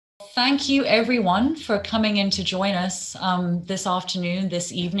thank you everyone for coming in to join us this afternoon,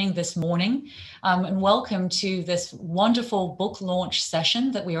 this evening, this morning, and welcome to this wonderful book launch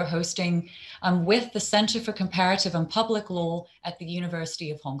session that we are hosting with the Center for Comparative and Public Law at the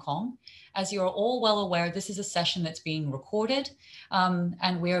University of Hong Kong. As you are all well aware, this is a session that's being recorded,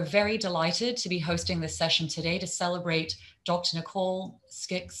 and we are very delighted to be hosting this session today to celebrate Dr. Nicole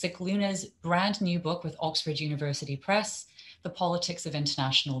Scicluna's brand new book with Oxford University Press, The Politics of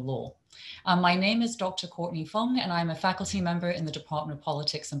International Law. My name is Dr. Courtney Fung, and I'm a faculty member in the Department of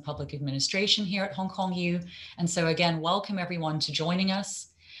Politics and Public Administration here at Hong Kong U. And so again, welcome everyone to joining us.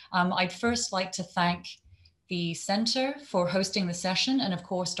 I'd first like to thank the Center for hosting the session, and of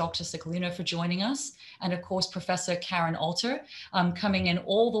course, Dr. Scicluna for joining us, and of course, Professor Karen Alter coming in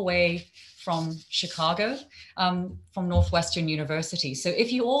all the way from Chicago, from Northwestern University. So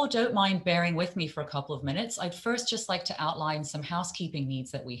if you all don't mind bearing with me for a couple of minutes, I'd first just like to outline some housekeeping needs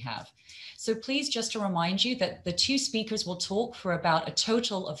that we have. So please, just to remind you that the two speakers will talk for about a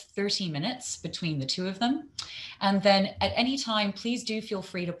total of 30 minutes between the two of them. And then at any time, please do feel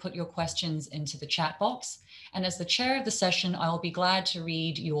free to put your questions into the chat box. And as the chair of the session, I'll be glad to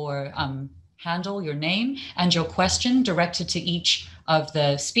read your handle, your name, and your question directed to each of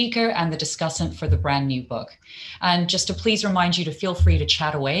the speaker and the discussant for the brand new book. And just to please remind you to feel free to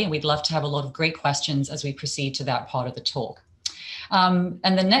chat away, and we'd love to have a lot of great questions as we proceed to that part of the talk. And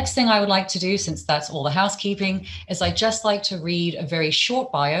the next thing I would like to do, since that's all the housekeeping, is I'd just like to read a very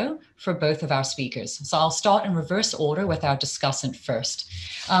short bio for both of our speakers. So I'll start in reverse order with our discussant first.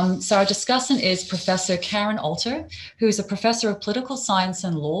 So our discussant is Professor Karen Alter, who is a professor of political science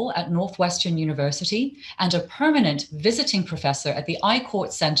and law at Northwestern University and a permanent visiting professor at the I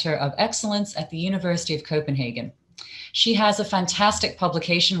Court Center of Excellence at the University of Copenhagen. She has a fantastic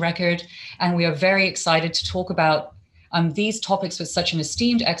publication record, and we are very excited to talk about these topics with such an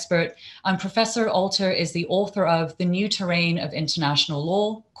esteemed expert. Professor Alter is the author of The New Terrain of International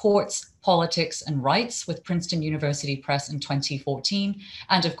Law, Courts, Politics, and Rights with Princeton University Press in 2014.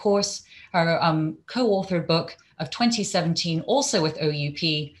 And of course, her co-authored book of 2017, also with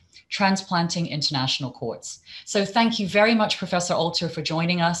OUP, Transplanting International Courts. So thank you very much, Professor Alter, for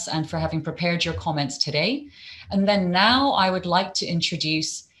joining us and for having prepared your comments today. And then now I would like to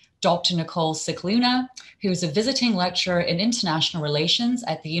introduce Dr. Nicole Scicluna, who is a visiting lecturer in international relations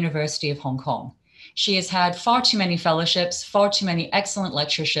at the University of Hong Kong. She has had far too many fellowships, far too many excellent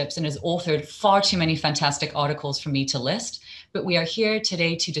lectureships, and has authored far too many fantastic articles for me to list. But we are here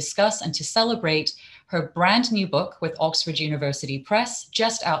today to discuss and to celebrate her brand new book with Oxford University Press,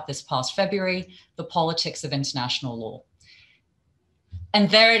 just out this past February, The Politics of International Law. And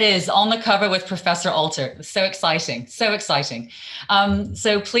there it is on the cover with Professor Alter. So exciting, so exciting.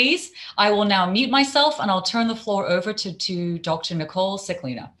 So please, I will now mute myself and I'll turn the floor over to Dr. Nicole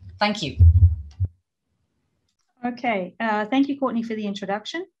Scicluna. Thank you. Okay, thank you, Courtney, for the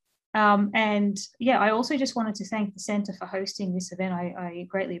introduction. And yeah, I also just wanted to thank the Centre for hosting this event. I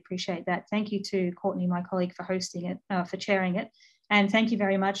greatly appreciate that. Thank you to Courtney, my colleague, for hosting it, for chairing it. And thank you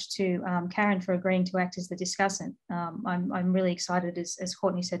very much to Karen for agreeing to act as the discussant. I'm really excited, as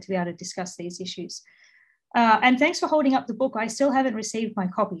Courtney said, to be able to discuss these issues. And thanks for holding up the book. I still haven't received my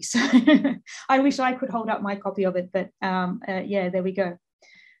copy, so I wish I could hold up my copy of it, but yeah, there we go.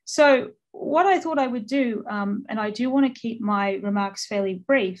 So what I thought I would do, and I do want to keep my remarks fairly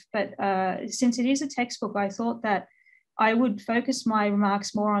brief, but since it is a textbook, I thought that I would focus my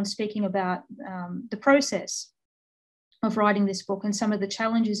remarks more on speaking about the process of writing this book and some of the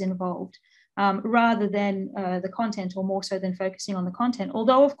challenges involved, rather than the content, or more so than focusing on the content.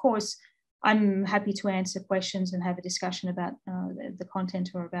 Although, of course, I'm happy to answer questions and have a discussion about the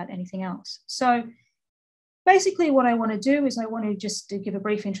content or about anything else. So basically what I want to do is I want to just give a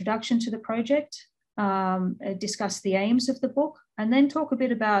brief introduction to the project, discuss the aims of the book, and then talk a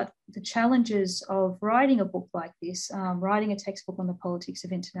bit about the challenges of writing a book like this, writing a textbook on the politics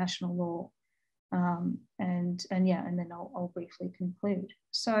of international law. And then I'll briefly conclude.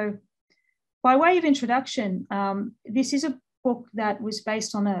 So by way of introduction, this is a book that was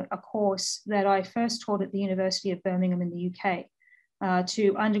based on a course that I first taught at the University of Birmingham in the UK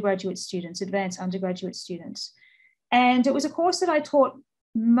to undergraduate students, advanced undergraduate students. And it was a course that I taught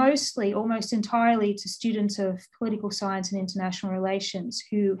mostly, almost entirely, to students of political science and international relations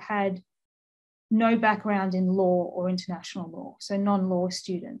who had no background in law or international law, so non-law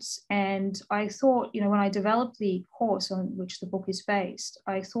students. And I thought, when I developed the course on which the book is based,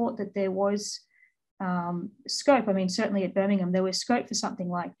 I thought that there was scope. I mean, certainly at Birmingham, there was scope for something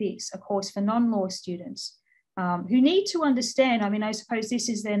like this, a course for non-law students who need to understand. I mean, I suppose this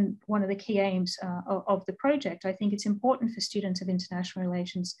is then one of the key aims of the project. I think it's important for students of international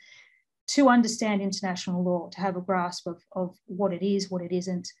relations to understand international law, to have a grasp of what it is, what it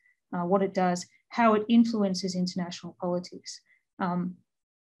isn't, what it does, how it influences international politics.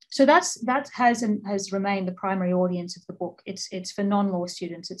 So that has remained the primary audience of the book. It's for non-law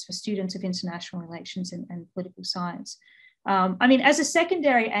students. It's for students of international relations and political science. I mean, as a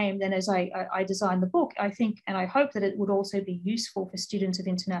secondary aim, then, as I designed the book, I think and I hope that it would also be useful for students of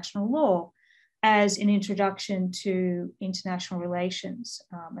international law as an introduction to international relations.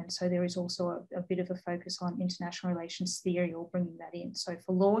 And so there is also a bit of a focus on international relations theory, or bringing that in. So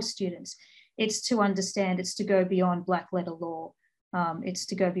for law students, it's to understand, it's to go beyond black letter law. It's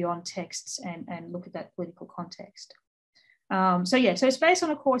to go beyond texts and look at that political context. So it's based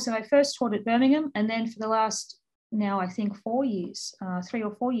on a course that I first taught at Birmingham, and then for the last, now I think 4 years, 3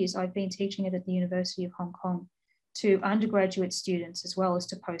 or 4 years, I've been teaching it at the University of Hong Kong to undergraduate students as well as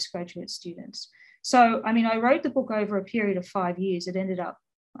to postgraduate students. So, I mean, I wrote the book over a period of 5 years. It ended up,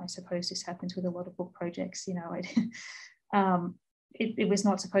 I suppose this happens with a lot of book projects, you know, it was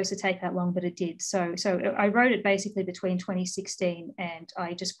not supposed to take that long, but it did. So I wrote it basically between 2016, and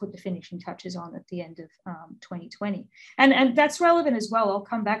I just put the finishing touches on at the end of 2020. And that's relevant as well. I'll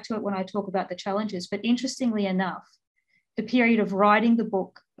come back to it when I talk about the challenges. But interestingly enough, the period of writing the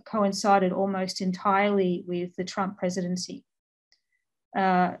book coincided almost entirely with the Trump presidency.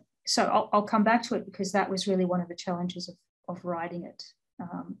 So I'll come back to it, because that was really one of the challenges of writing it.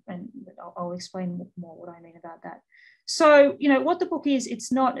 And I'll explain more what I mean about that. So, you know, what the book is,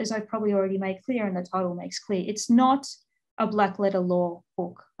 it's not, as I probably already made clear and the title makes clear, it's not a black letter law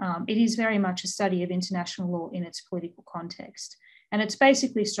book. It is very much a study of international law in its political context. And it's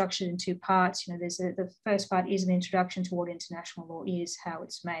basically structured in 2 parts. You know, the first part is an introduction to what international law is, how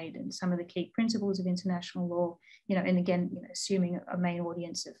it's made, and some of the key principles of international law, you know, and again, you know, assuming a main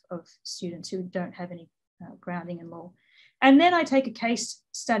audience of students who don't have any grounding in law. And then I take a case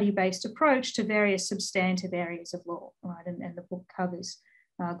study-based approach to various substantive areas of law, right? And the book covers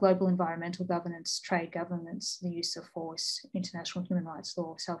global environmental governance, trade governance, the use of force, international human rights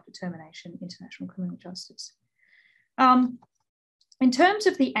law, self-determination, international criminal justice. In terms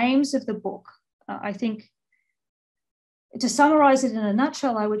of the aims of the book, I think, to summarize it in a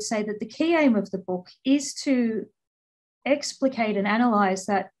nutshell, I would say that the key aim of the book is to explicate and analyze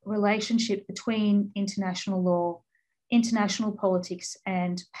that relationship between international law, international politics,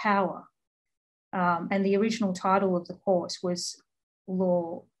 and power. And the original title of the course was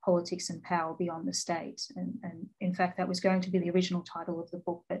Law, Politics and Power Beyond the State. And in fact, that was going to be the original title of the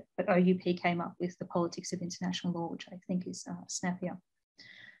book, but OUP came up with the Politics of International Law, which I think is snappier.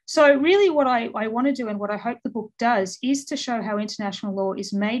 So really what I want to do, and what I hope the book does, is to show how international law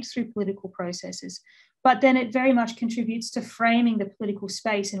is made through political processes, but then it very much contributes to framing the political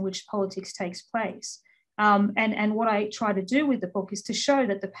space in which politics takes place. And what I try to do with the book is to show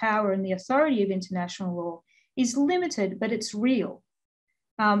that the power and the authority of international law is limited, but it's real.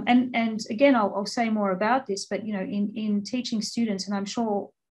 And again, I'll say more about this, but you know, in teaching students, and I'm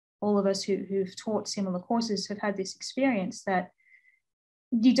sure all of us who've taught similar courses have had this experience, that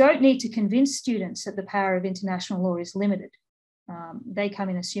you don't need to convince students that the power of international law is limited. They come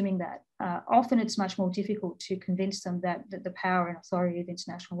in assuming that. Often it's much more difficult to convince them that the power and authority of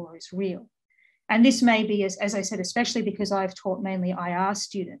international law is real. And this may be, as I said, especially because I've taught mainly IR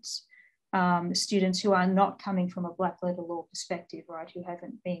students, students who are not coming from a black letter law perspective, right, who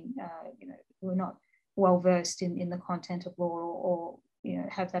haven't been, you know, who are not well versed in the content of law, or you know,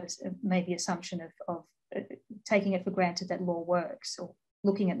 have that maybe assumption of taking it for granted that law works, or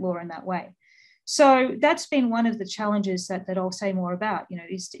looking at law in that way. So that's been one of the challenges that I'll say more about, you know,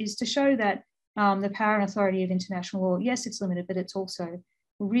 is to show that the power and authority of international law, yes, it's limited, but it's also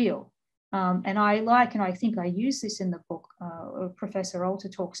real. And I think I use this in the book. Professor Alter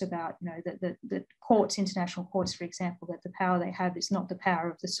talks about, you know, that courts, international courts, for example, that the power they have is not the power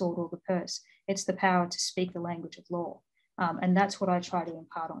of the sword or the purse. It's the power to speak the language of law. And that's what I try to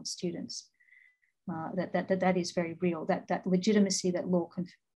impart on students, that is very real, that legitimacy that law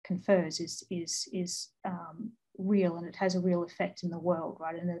confers is real, and it has a real effect in the world,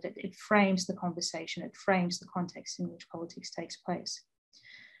 right? And that it frames the conversation, it frames the context in which politics takes place.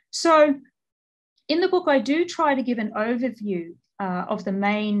 So in the book, I do try to give an overview of the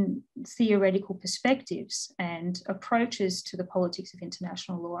main theoretical perspectives and approaches to the politics of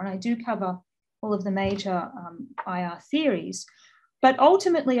international law. And I do cover all of the major IR theories. But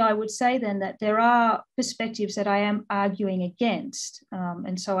ultimately, I would say then that there are perspectives that I am arguing against.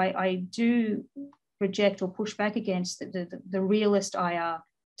 And so I do reject or push back against the realist IR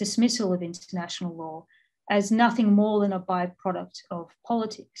dismissal of international law as nothing more than a byproduct of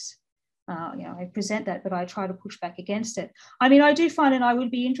politics. I present that, but I try to push back against it. I mean, I do find, and I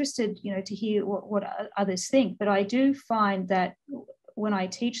would be interested, to hear what others think, but I do find that when I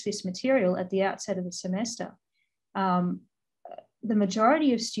teach this material at the outset of the semester, the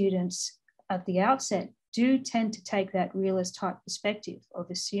majority of students at the outset do tend to take that realist type perspective of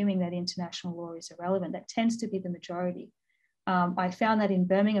assuming that international law is irrelevant. That tends to be the majority. I found that in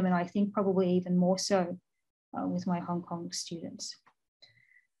Birmingham, and I think probably even more so with my Hong Kong students.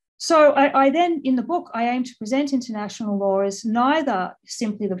 So I then, in the book, I aim to present international law as neither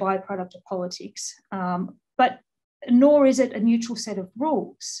simply the byproduct of politics, but nor is it a neutral set of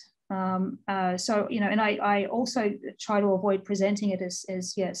rules. And I also try to avoid presenting it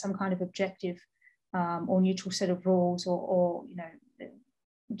as some kind of objective or neutral set of rules, or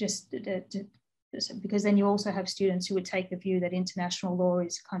because then you also have students who would take the view that international law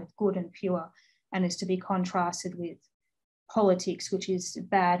is kind of good and pure and is to be contrasted with politics, which is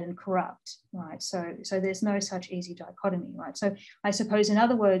bad and corrupt, right? So there's no such easy dichotomy, right? So I suppose, in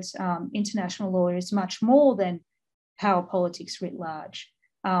other words, international law is much more than power politics writ large,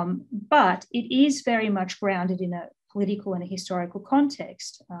 but it is very much grounded in a political and a historical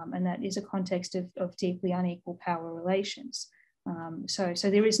context, and that is a context of deeply unequal power relations. So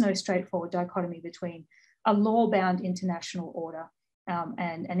there is no straightforward dichotomy between a law-bound international order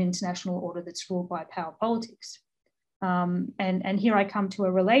and an international order that's ruled by power politics. And here I come to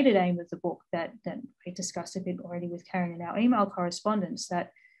a related aim of the book that we discussed a bit already with Karen in our email correspondence,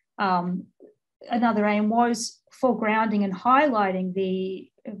 that another aim was foregrounding and highlighting the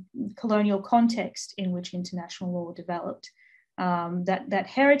colonial context in which international law developed, that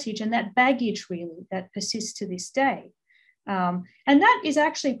heritage and that baggage really that persists to this day. And that is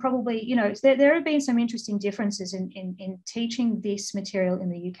actually probably, there have been some interesting differences in teaching this material in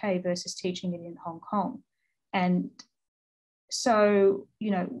the UK versus teaching it in Hong Kong. And so,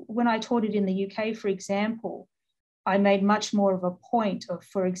 when I taught it in the UK, for example, I made much more of a point of,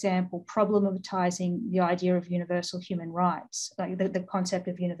 for example, problematizing the idea of universal human rights, like the concept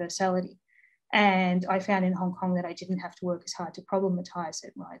of universality. And I found in Hong Kong that I didn't have to work as hard to problematize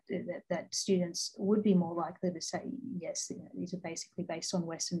it, right? That students would be more likely to say, yes, these are basically based on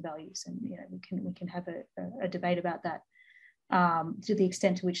Western values, and we can have a debate about that to the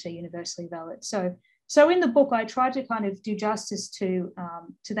extent to which they're universally valid. So in the book, I tried to kind of do justice to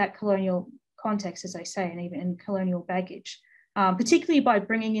that colonial context, as I say, and even in colonial baggage, particularly by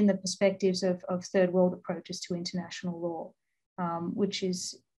bringing in the perspectives of third world approaches to international law, which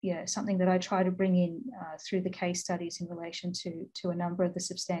is something that I try to bring in through the case studies in relation to a number of the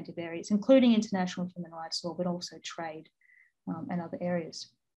substantive areas, including international human rights law, but also trade and other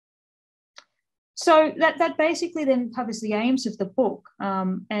areas. So that basically then covers the aims of the book.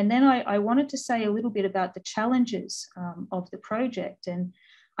 And then I wanted to say a little bit about the challenges of the project. And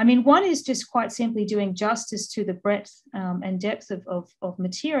I mean, one is just quite simply doing justice to the breadth and depth of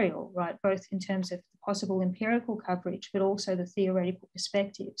material, right? Both in terms of possible empirical coverage, but also the theoretical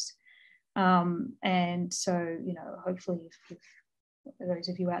perspectives. And so, hopefully if those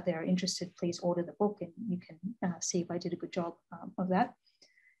of you out there are interested, please order the book and you can see if I did a good job of that.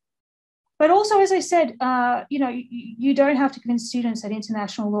 But also, as I said, you don't have to convince students that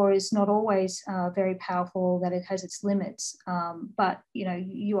international law is not always very powerful, that it has its limits. But,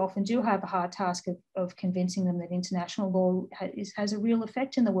 you often do have a hard task of convincing them that international law has a real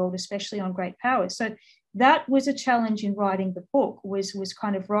effect in the world, especially on great powers. So that was a challenge in writing the book, was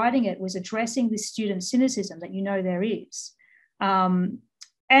kind of writing it, was addressing the student cynicism that there is.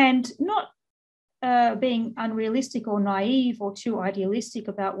 And not being unrealistic or naive or too idealistic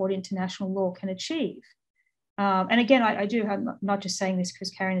about what international law can achieve. And again, I do have, not just saying this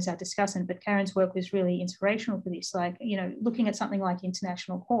because Karen is our discussant, but Karen's work was really inspirational for this, like, looking at something like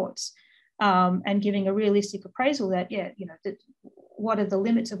international courts and giving a realistic appraisal that, what are the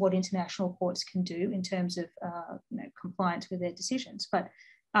limits of what international courts can do in terms of compliance with their decisions. But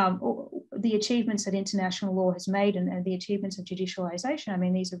the achievements that international law has made and the achievements of judicialization, I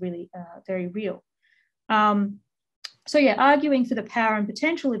mean, these are really very real. Arguing for the power and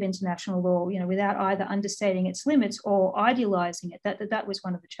potential of international law, without either understating its limits or idealizing it, that was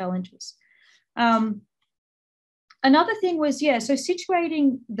one of the challenges. Another thing was, so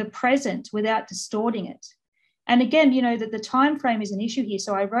situating the present without distorting it. And again, that the time frame is an issue here.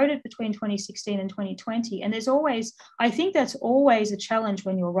 So I wrote it between 2016 and 2020. And I think that's always a challenge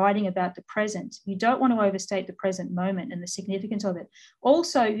when you're writing about the present. You don't want to overstate the present moment and the significance of it.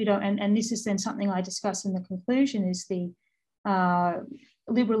 Also, and this is then something I discuss in the conclusion, is the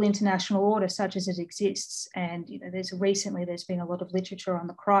liberal international order such as it exists. And there's been a lot of literature on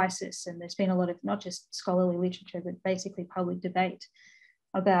the crisis, and there's been a lot of not just scholarly literature, but basically public debate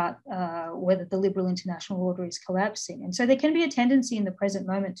about whether the liberal international order is collapsing. And so there can be a tendency in the present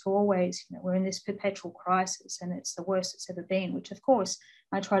moment to always, we're in this perpetual crisis and it's the worst it's ever been, which of course,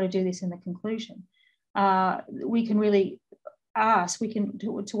 I try to do this in the conclusion. We can really ask,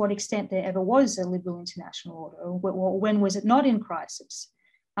 to what extent there ever was a liberal international order, or when was it not in crisis?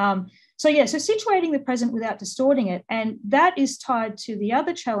 So situating the present without distorting it. And that is tied to the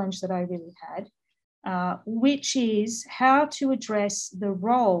other challenge that I really had, which is how to address the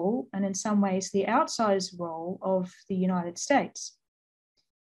role, and in some ways the outsized role, of the United States.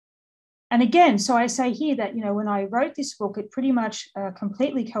 And again, so I say here that, when I wrote this book, it pretty much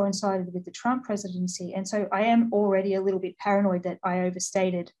completely coincided with the Trump presidency. And so I am already a little bit paranoid that I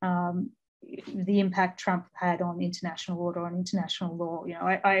overstated the impact Trump had on international order, on international law.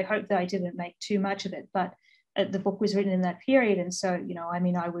 I hope that I didn't make too much of it, but the book was written in that period. And so,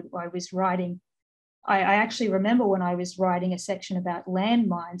 I actually remember when I was writing a section about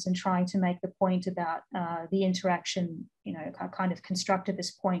landmines and trying to make the point about the interaction, a kind of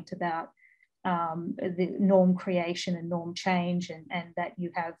constructivist point about the norm creation and norm change, and that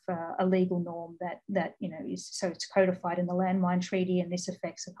you have a legal norm that it's codified in the landmine treaty, and this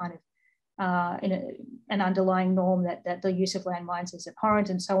affects a kind of an underlying norm that the use of landmines is abhorrent,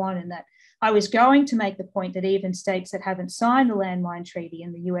 and so on. And that I was going to make the point that even states that haven't signed the landmine treaty,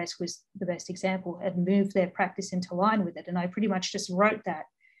 and the US was the best example, had moved their practice into line with it. And I pretty much just wrote that,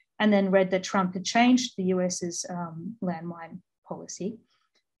 and then read that Trump had changed the US's landmine policy.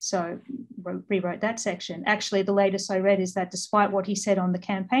 So rewrote that section. Actually, the latest I read is that despite what he said on the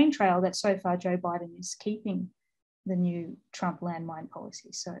campaign trail, that so far Joe Biden is keeping the new Trump landmine policy.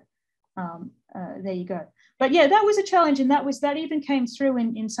 So there you go. But yeah, that was a challenge, and that even came through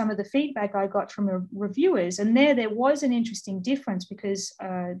in some of the feedback I got from reviewers. And there was an interesting difference, because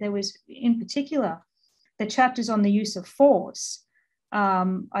there was, in particular, the chapters on the use of force.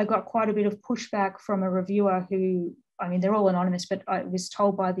 I got quite a bit of pushback from a reviewer who, they're all anonymous, but I was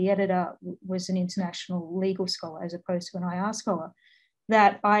told by the editor, was an international legal scholar as opposed to an IR scholar,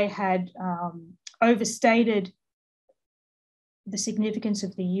 that I had overstated the significance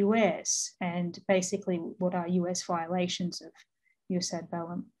of the US, and basically what are US violations of jus ad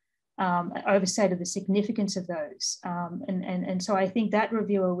bellum, overstated the significance of those. And so I think that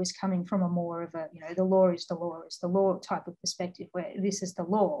reviewer was coming from a more of a, the law is the law type of perspective, where this is the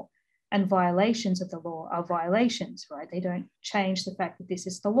law and violations of the law are violations, right? They don't change the fact that this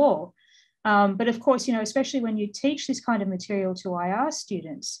is the law. But of course, especially when you teach this kind of material to IR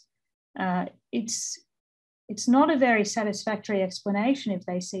students, it's not a very satisfactory explanation if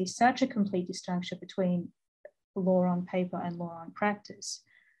they see such a complete disjuncture between law on paper and law on practice.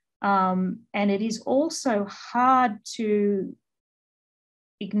 And it is also hard to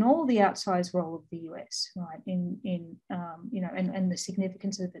ignore the outsized role of the US, right, and the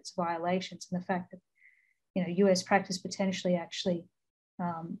significance of its violations, and the fact that, US practice potentially actually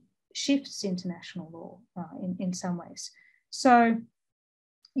shifts international law in some ways. So,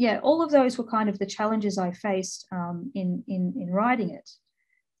 yeah, all of those were kind of the challenges I faced in writing it.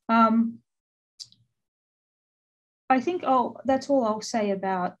 I think that's all I'll say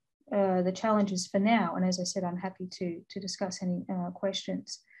about the challenges for now. And as I said, I'm happy to discuss any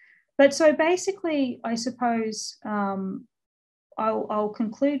questions. But so basically, I suppose I'll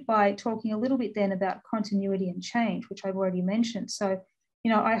conclude by talking a little bit then about continuity and change, which I've already mentioned. So,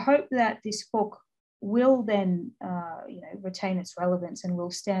 I hope that this book will then, retain its relevance and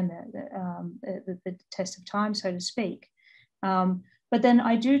will stand the test of time, so to speak. But then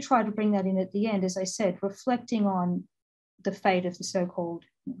I do try to bring that in at the end, as I said, reflecting on the fate of the so-called,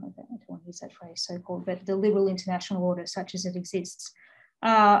 I don't want to use that phrase, so-called, but the liberal international order such as it exists,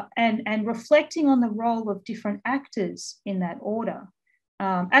 and reflecting on the role of different actors in that order.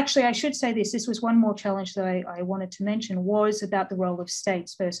 Actually, I should say this was one more challenge that I wanted to mention, was about the role of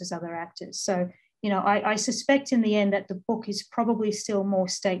states versus other actors. So, I suspect in the end that the book is probably still more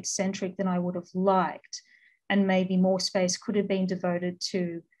state-centric than I would have liked, and maybe more space could have been devoted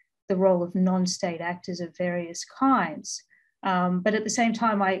to the role of non-state actors of various kinds. But at the same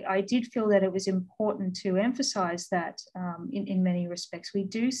time, I did feel that it was important to emphasize that in many respects, we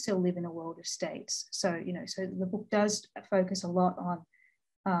do still live in a world of states. So, so the book does focus a lot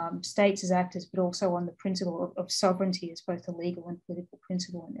on states as actors, but also on the principle of sovereignty as both a legal and political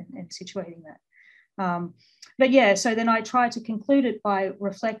principle, and situating that. But yeah, so then I try to conclude it by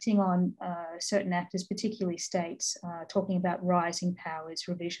reflecting on certain actors, particularly states, talking about rising powers,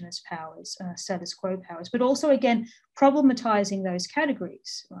 revisionist powers, status quo powers, but also, again, problematizing those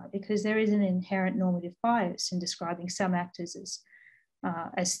categories, right? Because there is an inherent normative bias in describing some actors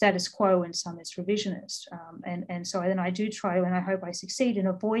as status quo and some as revisionist. And so then I do try, and I hope I succeed in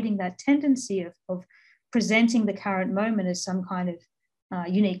avoiding that tendency of presenting the current moment as some kind of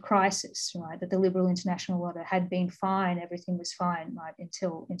unique crisis, right? That the liberal international order had been fine, everything was fine, right?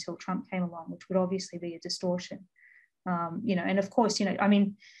 Until Trump came along, which would obviously be a distortion. And of course, I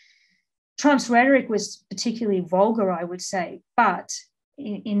mean, Trump's rhetoric was particularly vulgar, I would say, but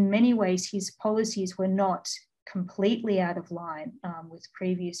in many ways, his policies were not completely out of line with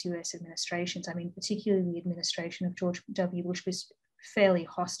previous US administrations. I mean, particularly the administration of George W. Bush was fairly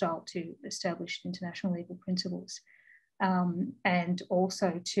hostile to established international legal principles. And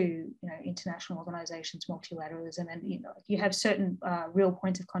also to international organizations, multilateralism, and you have certain real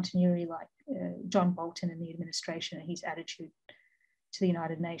points of continuity, like John Bolton in the administration and his attitude to the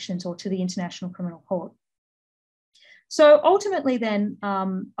United Nations or to the International Criminal Court. So ultimately, then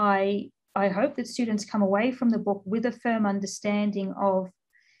I hope that students come away from the book with a firm understanding of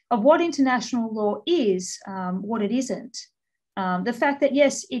what international law is, what it isn't. The fact that,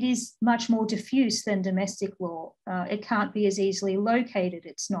 yes, it is much more diffuse than domestic law. It can't be as easily located.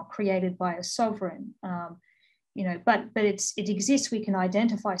 It's not created by a sovereign, but it exists. We can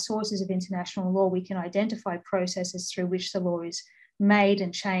identify sources of international law. We can identify processes through which the law is made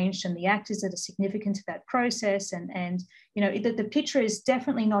and changed and the actors that are significant to that process. And the picture is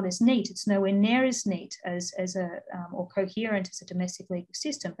definitely not as neat. It's nowhere near as neat as or coherent as a domestic legal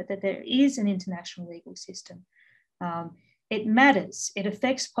system, but that there is an international legal system. It matters. It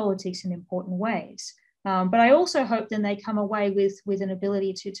affects politics in important ways. But I also hope then they come away with an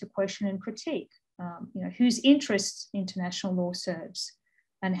ability to question and critique, whose interests international law serves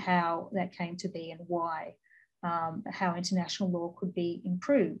and how that came to be and why, how international law could be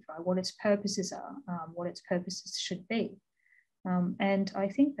improved, right? What its purposes are, what its purposes should be. And I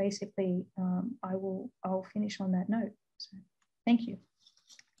think basically I'll finish on that note. So, thank you.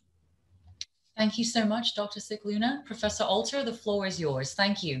 Thank you so much, Dr. Scicluna. Professor Alter, the floor is yours.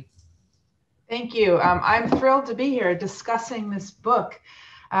 Thank you. Thank you. I'm thrilled to be here discussing this book.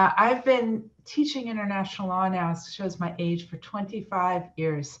 I've been teaching international law now, it shows my age, for 25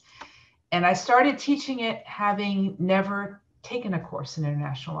 years. And I started teaching it having never taken a course in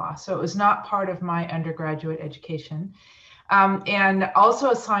international law. So it was not part of my undergraduate education. And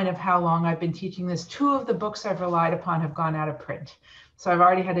also a sign of how long I've been teaching this. 2 of the books I've relied upon have gone out of print. So I've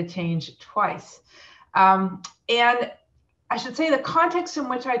already had to change twice. And I should say the context in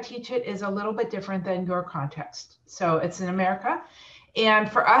which I teach it is a little bit different than your context. So it's in America.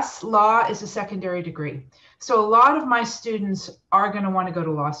 And for us, law is a secondary degree. So a lot of my students are going to want to go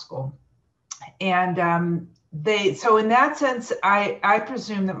to law school. And so in that sense, I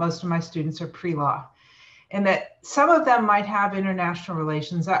presume that most of my students are pre-law, and that some of them might have international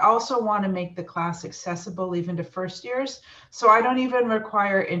relations. I also want to make the class accessible even to first years. So I don't even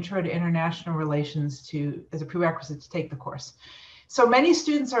require Intro to International Relations as a prerequisite to take the course. So many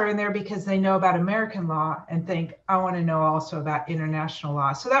students are in there because they know about American law and think, I want to know also about international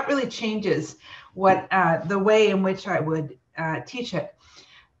law. So that really changes the way in which I would teach it.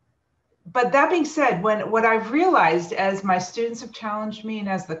 But that being said, what I've realized as my students have challenged me and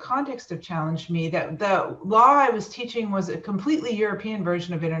as the context have challenged me, that the law I was teaching was a completely European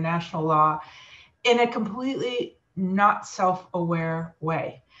version of international law in a completely not self-aware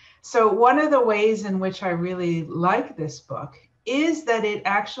way. So one of the ways in which I really like this book is that it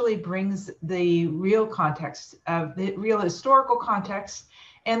actually brings the real context of the real historical context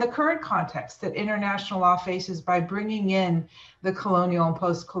and the current context that international law faces by bringing in the colonial and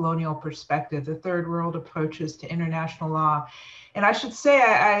post-colonial perspective, the third world approaches to international law. And I should say,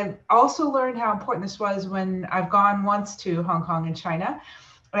 I also learned how important this was when I've gone once to Hong Kong and China,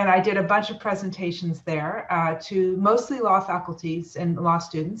 and I did a bunch of presentations there to mostly law faculties and law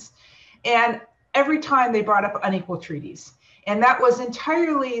students. And every time they brought up unequal treaties. And that was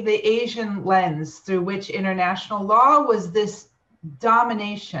entirely the Asian lens through which international law was this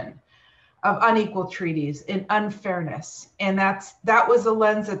domination of unequal treaties and unfairness. And that was the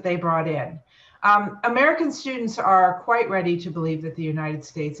lens that they brought in. American students are quite ready to believe that the United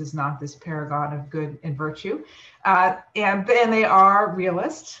States is not this paragon of good and virtue. And they are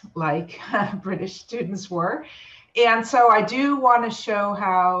realists, like British students were. And so I do want to show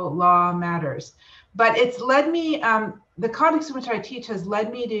how law matters. But it's led me, the context in which I teach has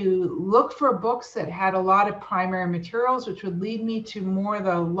led me to look for books that had a lot of primary materials, which would lead me to more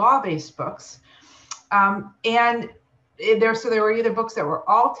the law-based books. And there were either books that were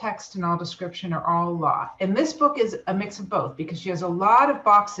all text and all description or all law. And this book is a mix of both because she has a lot of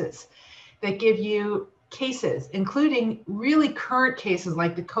boxes that give you cases, including really current cases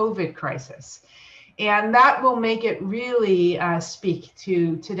like the COVID crisis. And that will make it really speak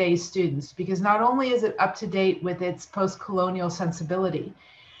to today's students, because not only is it up to date with its post-colonial sensibility,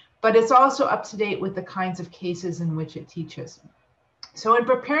 but it's also up to date with the kinds of cases in which it teaches. So in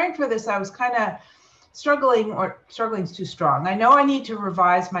preparing for this, I was kind of struggling is too strong. I know I need to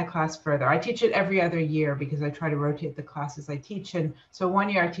revise my class further. I teach it every other year because I try to rotate the classes I teach. And so one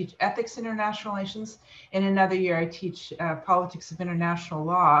year I teach ethics and international relations, and another year I teach politics of international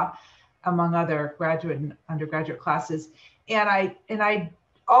law, among other graduate and undergraduate classes. And I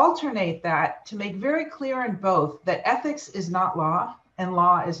alternate that to make very clear in both that ethics is not law and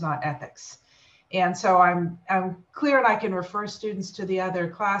law is not ethics. And so I'm clear, and I can refer students to the other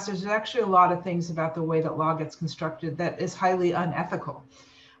class. There's actually a lot of things about the way that law gets constructed that is highly unethical.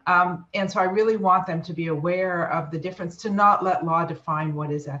 And so I really want them to be aware of the difference, to not let law define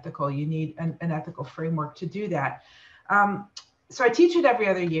what is ethical. You need an ethical framework to do that. So I teach it every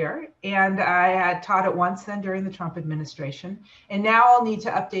other year, and I had taught it once then during the Trump administration. And now I'll need to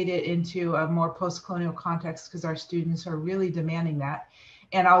update it into a more post-colonial context because our students are really demanding that.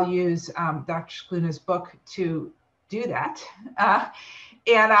 And I'll use Dr. Scicluna's book to do that.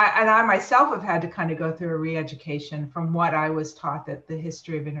 And I myself have had to kind of go through a re-education from what I was taught that the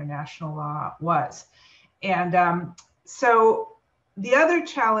history of international law was. And so the other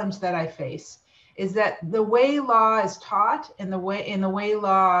challenge that I face is that the way law is taught and the way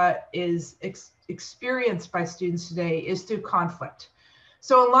law is experienced by students today is through conflict.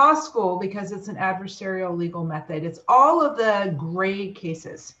 So in law school, because it's an adversarial legal method, it's all of the gray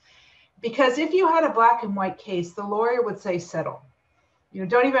cases. Because if you had a black and white case, the lawyer would say, settle. You know,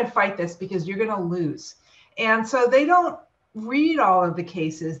 don't even fight this because you're going to lose. And so they don't read all of the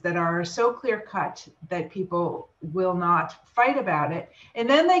cases that are so clear cut that people will not fight about it. And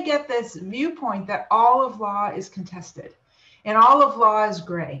then they get this viewpoint that all of law is contested and all of law is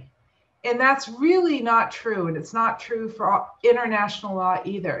gray. And that's really not true. And it's not true for international law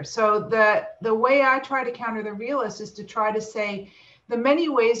either. So the way I try to counter the realist is to try to say the many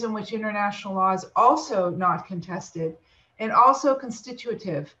ways in which international law is also not contested and also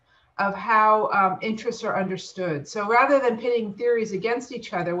constitutive of how interests are understood. So rather than pitting theories against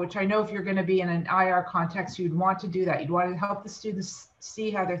each other, which I know if you're going to be in an IR context, you'd want to do that. You'd want to help the students see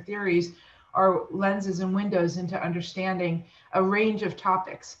how their theories are lenses and windows into understanding a range of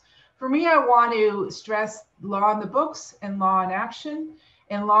topics. For me, I want to stress law in the books and law in action,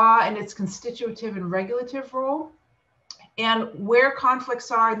 and law and its constitutive and regulative role, and where conflicts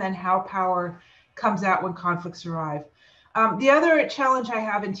are, and then how power comes out when conflicts arrive. The other challenge I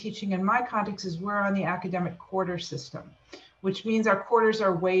have in teaching in my context is we're on the academic quarter system, which means our quarters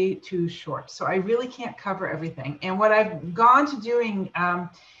are way too short. So I really can't cover everything. And what I've gone to doing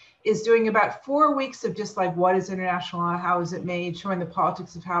is doing about 4 weeks of just like, what is international law? How is it made? Showing the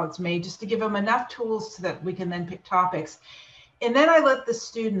politics of how it's made, just to give them enough tools so that we can then pick topics. And then I let the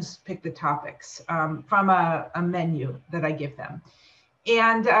students pick the topics from a menu that I give them.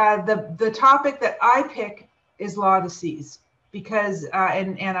 And the topic that I pick is law of the seas, because,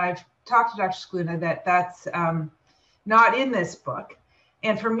 and I've talked to Dr. Scicluna that's not in this book.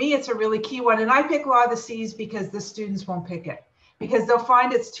 And for me, it's a really key one. And I pick law of the seas because the students won't pick it, because they'll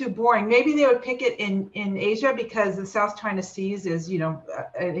find it's too boring. Maybe they would pick it in Asia because the South China Seas is, you know,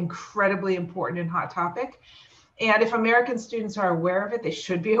 an incredibly important and hot topic. And if American students are aware of it, they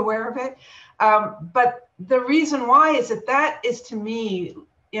should be aware of it. But the reason why is that is, to me,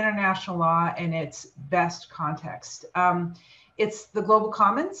 international law in its best context. It's the global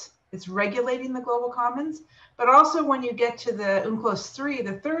commons, it's regulating the global commons, but also when you get to the UNCLOS 3,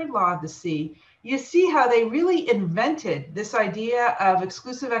 the third law of the sea, you see how they really invented this idea of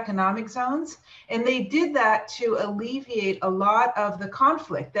exclusive economic zones. And they did that to alleviate a lot of the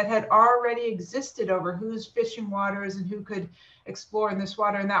conflict that had already existed over whose fishing waters and who could explore in this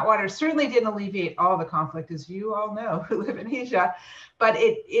water and that water. It certainly didn't alleviate all the conflict, as you all know who live in Asia, but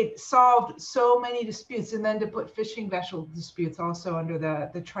it solved so many disputes. And then to put fishing vessel disputes also under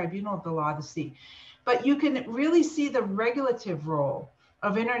the tribunal of the law of the sea. But you can really see the regulative role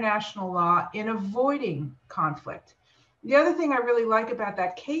of international law in avoiding conflict. The other thing I really like about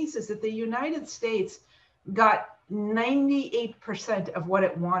that case is that the United States got 98% of what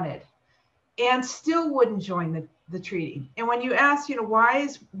it wanted and still wouldn't join the treaty. And when you ask, you know, why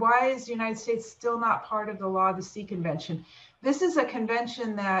is the United States still not part of the Law of the Sea Convention? This is a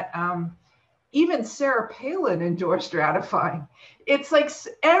convention that even Sarah Palin endorsed ratifying. It's like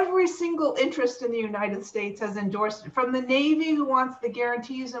every single interest in the United States has endorsed it, from the Navy, who wants the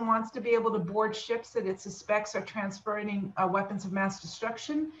guarantees and wants to be able to board ships that it suspects are transporting weapons of mass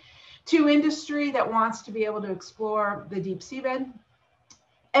destruction, to industry that wants to be able to explore the deep seabed.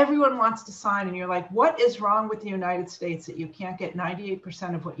 Everyone wants to sign, and you're like, what is wrong with the United States that you can't get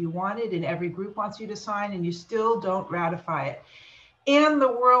 98% of what you wanted, and every group wants you to sign, and you still don't ratify it? And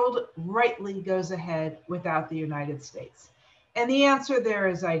the world rightly goes ahead without the United States. And the answer there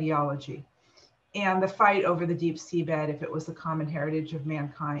is ideology and the fight over the deep seabed, if it was the common heritage of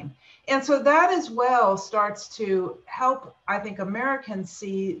mankind. And so that as well starts to help, I think, Americans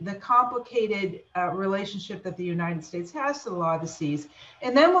see the complicated relationship that the United States has to the law of the seas.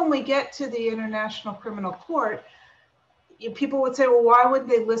 And then when we get to the International Criminal Court, people would say, well, why wouldn't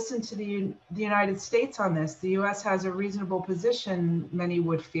they listen to the United States on this? The US has a reasonable position, many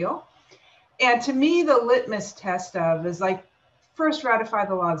would feel. And to me, the litmus test of is like, first ratify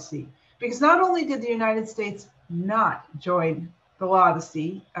the law of the sea. Because not only did the United States not join the Law of the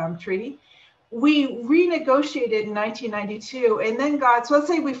Sea Treaty, we renegotiated in 1992 and then got, so let's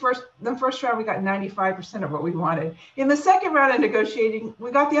say the first round, we got 95% of what we wanted. In the second round of negotiating, we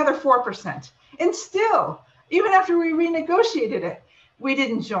got the other 4%. And still, even after we renegotiated it, we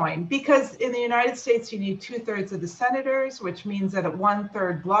didn't join, because in the United States, you need 2/3 of the senators, which means that at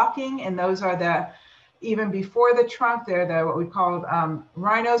 1/3 blocking, and those are the, even before the Trump, they're the, what we call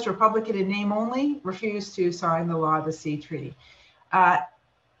rhinos, Republican in name only, refused to sign the Law of the Sea Treaty.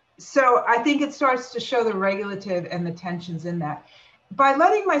 So I think it starts to show the regulative and the tensions in that. By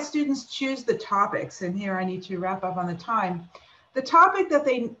letting my students choose the topics, and here I need to wrap up on the time, the topic that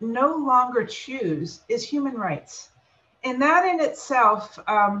they no longer choose is human rights. And that in itself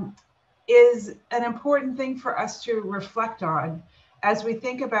is an important thing for us to reflect on as we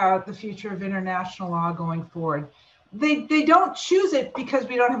think about the future of international law going forward. They don't choose it because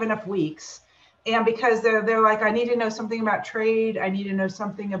we don't have enough weeks, and because they're like, I need to know something about trade, I need to know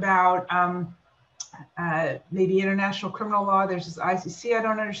something about maybe international criminal law, there's this ICC I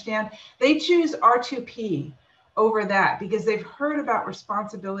don't understand. They choose R2P over that because they've heard about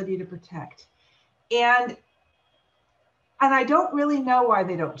responsibility to protect. And I don't really know why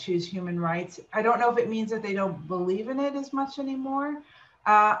they don't choose human rights. I don't know if it means that they don't believe in it as much anymore.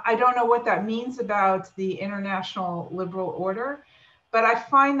 I don't know what that means about the international liberal order, but I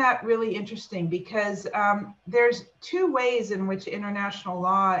find that really interesting because there's two ways in which international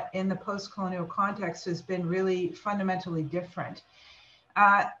law in the post-colonial context has been really fundamentally different.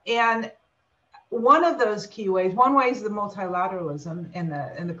 And one of those key ways, one way is the multilateralism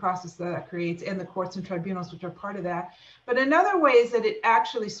and the process that creates, and the courts and tribunals, which are part of that. But another way is that it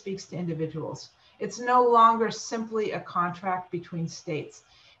actually speaks to individuals. It's no longer simply a contract between states.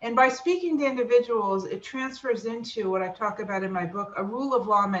 And by speaking to individuals, it transfers into what I talk about in my book, a rule of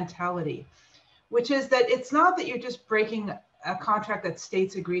law mentality, which is that it's not that you're just breaking a contract that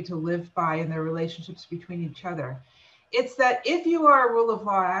states agreed to live by in their relationships between each other. It's that if you are a rule of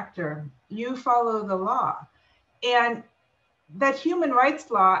law actor, you follow the law. And that human rights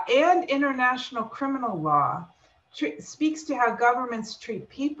law and international criminal law speaks to how governments treat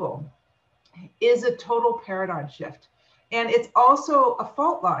people is a total paradigm shift. And it's also a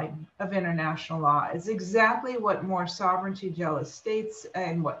fault line of international law. It's exactly what more sovereignty jealous states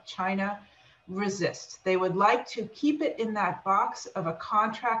and what China resist. They would like to keep it in that box of a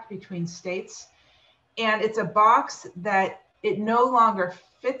contract between states. And it's a box that it no longer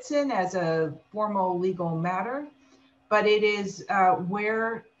fits in as a formal legal matter, but it is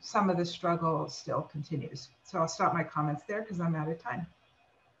where some of the struggle still continues. So I'll stop my comments there because I'm out of time.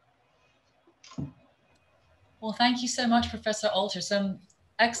 Well, thank you so much, Professor Alter. Some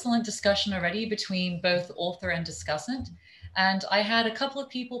excellent discussion already between both author and discussant. And I had a couple of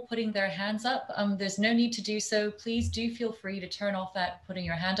people putting their hands up. There's no need to do so. Please do feel free to turn off that putting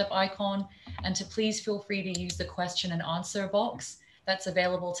your hand up icon, and to please feel free to use the question and answer box that's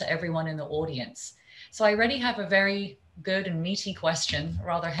available to everyone in the audience. So I already have a very good and meaty question, a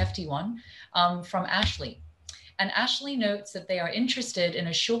rather hefty one, from Ashley. And Ashley notes that they are interested in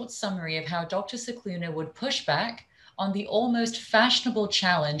a short summary of how Dr. Scicluna would push back on the almost fashionable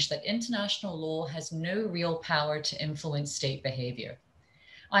challenge that international law has no real power to influence state behavior.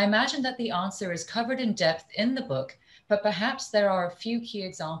 I imagine that the answer is covered in depth in the book, but perhaps there are a few key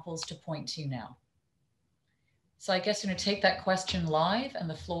examples to point to now. So I guess I'm going to take that question live, and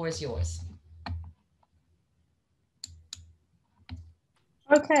the floor is yours.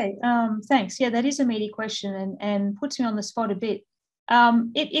 Okay, thanks. Yeah, that is a meaty question and puts me on the spot a bit.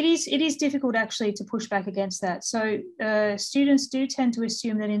 It is difficult actually to push back against that. So students do tend to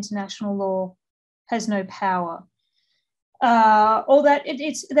assume that international law has no power. Or that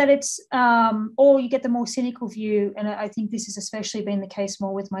or you get the more cynical view, and I think this has especially been the case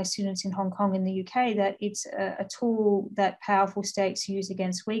more with my students in Hong Kong and the UK, that it's a tool that powerful states use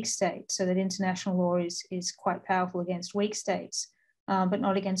against weak states, so that international law is quite powerful against weak states, but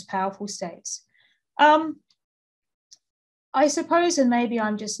not against powerful states. I suppose, and maybe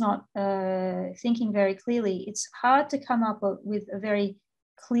I'm just not thinking very clearly, it's hard to come up with a very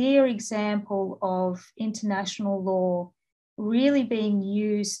clear example of international law really being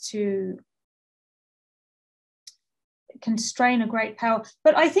used to constrain a great power.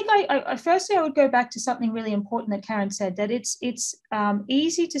 But I think firstly I would go back to something really important that Karen said, that it's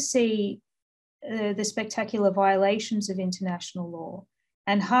easy to see the spectacular violations of international law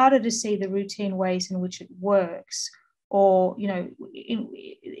and harder to see the routine ways in which it works. Or, you know,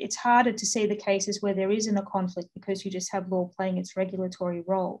 it's harder to see the cases where there isn't a conflict because you just have law playing its regulatory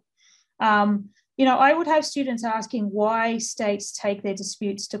role. You know, I would have students asking why states take their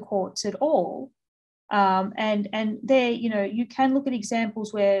disputes to courts at all. And there, you know, you can look at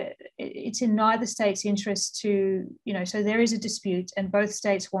examples where it's in neither state's interest to, you know, so there is a dispute and both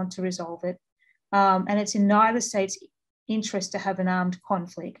states want to resolve it. And it's in neither state's interest to have an armed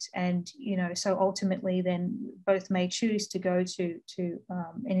conflict. And, you know, so ultimately then both may choose to go to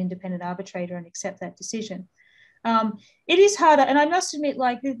an independent arbitrator and accept that decision. It is harder, and I must admit,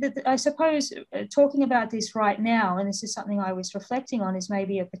 like, I suppose talking about this right now, and this is something I was reflecting on, is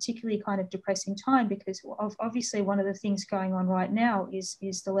maybe a particularly kind of depressing time, because obviously one of the things going on right now is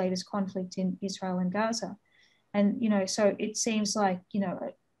the latest conflict in Israel and Gaza. And, you know, so it seems like, you know,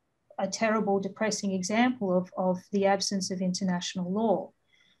 a terrible, depressing example of the absence of international law.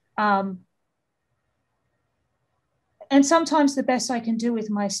 And sometimes the best I can do with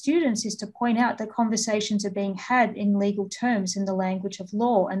my students is to point out that conversations are being had in legal terms in the language of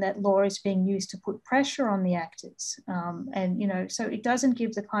law, and that law is being used to put pressure on the actors. And, you know, so it doesn't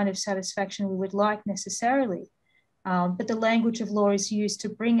give the kind of satisfaction we would like necessarily, but the language of law is used to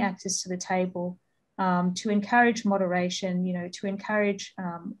bring actors to the table, to encourage moderation, you know, to encourage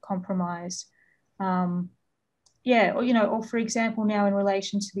compromise. Yeah, or, you know, or for example, now in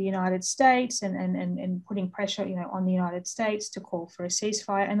relation to the United States and putting pressure, you know, on the United States to call for a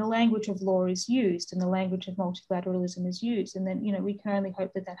ceasefire, and the language of law is used and the language of multilateralism is used. And then, you know, we can only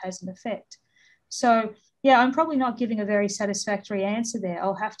hope that that has an effect. So, yeah, I'm probably not giving a very satisfactory answer there.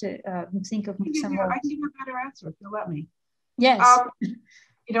 I'll have to think of some more. I can give you a better answer if you'll let me. Yes.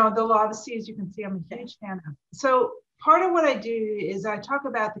 You know, the law of the sea, as you can see, I'm a huge fan of. So part of what I do is I talk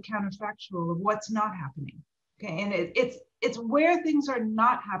about the counterfactual of what's not happening. Okay, and it's where things are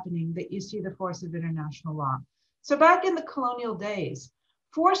not happening that you see the force of international law. So back in the colonial days,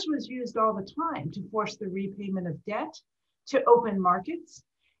 force was used all the time to force the repayment of debt, to open markets.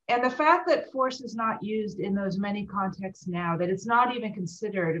 And the fact that force is not used in those many contexts now, that it's not even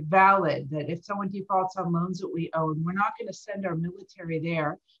considered valid, that if someone defaults on loans that we own, we're not going to send our military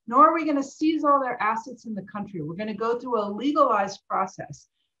there, nor are we going to seize all their assets in the country. We're going to go through a legalized process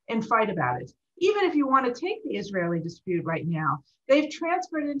and fight about it. Even if you want to take the Israeli dispute right now, they've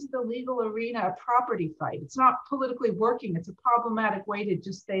transferred into the legal arena a property fight. It's not politically working. It's a problematic way to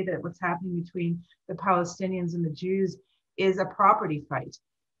just say that what's happening between the Palestinians and the Jews is a property fight.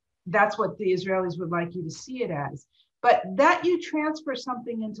 That's what the Israelis would like you to see it as. But that you transfer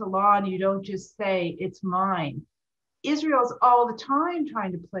something into law and you don't just say it's mine. Israel's all the time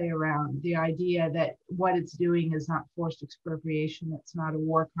trying to play around the idea that what it's doing is not forced expropriation, that's not a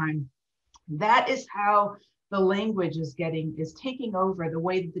war crime. That is how the language is taking over the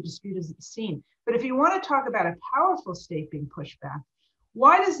way that the dispute is seen. But if you want to talk about a powerful state being pushed back,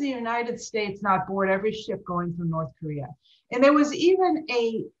 why does the United States not board every ship going from North Korea? And there was even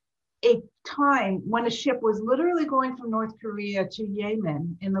a time when a ship was literally going from North Korea to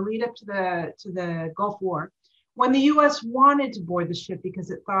Yemen in the lead up to the Gulf War, when the US wanted to board the ship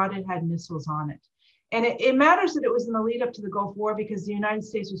because it thought it had missiles on it. And it matters that it was in the lead up to the Gulf War because the United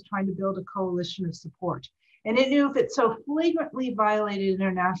States was trying to build a coalition of support. And it knew if it so flagrantly violated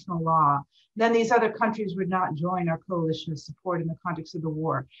international law, then these other countries would not join our coalition of support in the context of the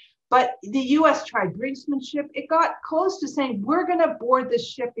war. But the US tried brinksmanship. It got close to saying, we're going to board this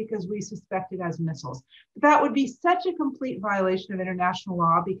ship because we suspect it has missiles. But that would be such a complete violation of international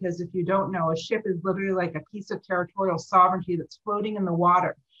law, because if you don't know, a ship is literally like a piece of territorial sovereignty that's floating in the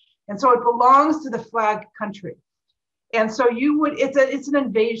water. And so it belongs to the flag country. And so it's an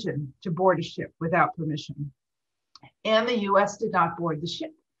invasion to board a ship without permission. And the US did not board the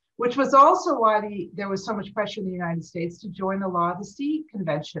ship, which was also why there was so much pressure in the United States to join the Law of the Sea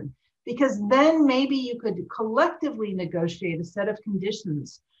Convention, because then maybe you could collectively negotiate a set of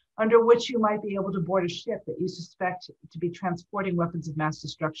conditions under which you might be able to board a ship that you suspect to be transporting weapons of mass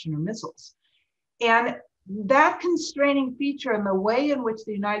destruction or missiles. And that constraining feature and the way in which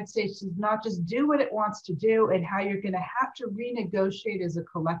the United States does not just do what it wants to do and how you're going to have to renegotiate as a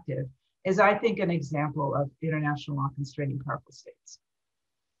collective is, I think, an example of international law constraining powerful states.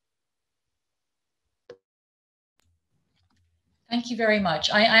 Thank you very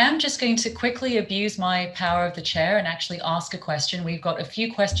much. I am just going to quickly abuse my power of the chair and actually ask a question. We've got a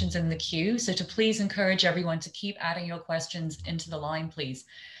few questions in the queue, so to please encourage everyone to keep adding your questions into the line, please.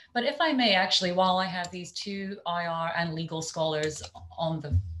 But if I may, actually, while I have these two IR and legal scholars on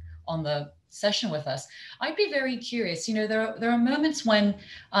the session with us, I'd be very curious. You know, there are moments when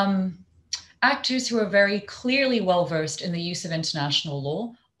actors who are very clearly well-versed in the use of international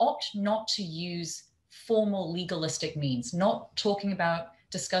law opt not to use formal legalistic means, not talking about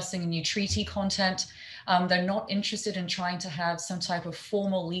discussing a new treaty content. They're not interested in trying to have some type of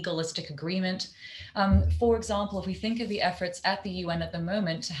formal legalistic agreement. For example, if we think of the efforts at the UN at the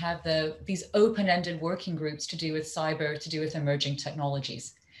moment to have these open-ended working groups to do with cyber, to do with emerging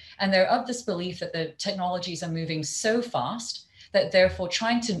technologies. And they're of this belief that the technologies are moving so fast that therefore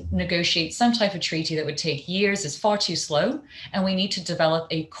trying to negotiate some type of treaty that would take years is far too slow, and we need to develop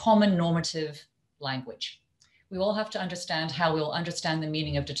a common normative language. We all have to understand how we'll understand the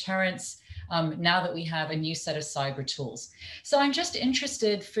meaning of deterrence now that we have a new set of cyber tools. So I'm just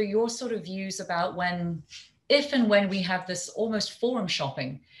interested for your sort of views about if and when we have this almost forum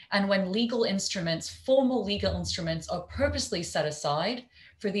shopping, and when legal instruments, formal legal instruments, are purposely set aside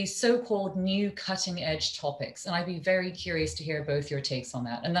for these so-called new cutting edge topics. And I'd be very curious to hear both your takes on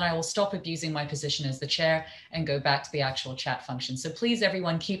that. And then I will stop abusing my position as the chair and go back to the actual chat function. So please,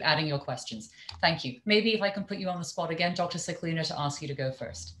 everyone, keep adding your questions. Thank you. Maybe if I can put you on the spot again, Dr. Scicluna, to ask you to go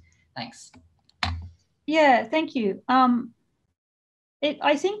first. Thanks. Yeah, thank you.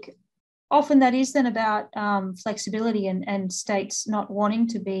 I think often that is then about flexibility and states not wanting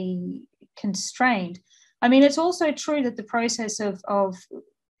to be constrained. I mean, it's also true that the process of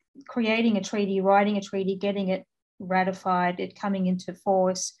creating a treaty, writing a treaty, getting it ratified, it coming into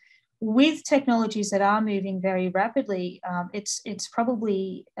force, with technologies that are moving very rapidly, it's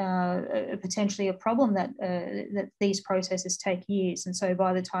probably potentially a problem that these processes take years. And so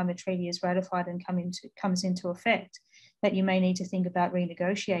by the time a treaty is ratified and comes into effect, that you may need to think about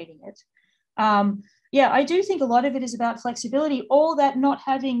renegotiating it. Yeah, I do think a lot of it is about flexibility, or that not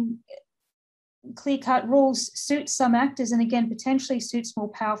having clear-cut rules suits some actors, and again, potentially suits more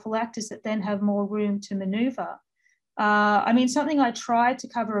powerful actors that then have more room to maneuver. I mean, something I tried to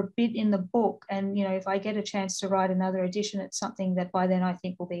cover a bit in the book, and, you know, if I get a chance to write another edition, it's something that by then I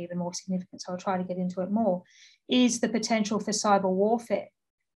think will be even more significant, so I'll try to get into it more, is the potential for cyber warfare,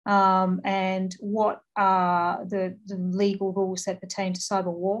 and what are the legal rules that pertain to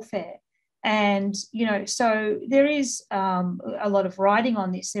cyber warfare. And, you know, so there is a lot of writing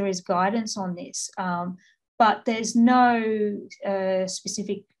on this, there is guidance on this, but there's no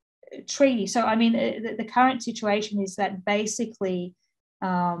specific treaty. So, I mean, the current situation is that basically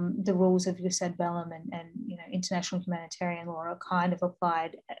the rules of jus ad bellum and, you know, international humanitarian law are kind of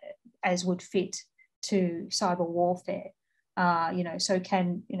applied as would fit to cyber warfare. You know, so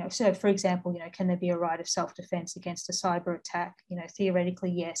so for example, you know, can there be a right of self-defense against a cyber attack? You know,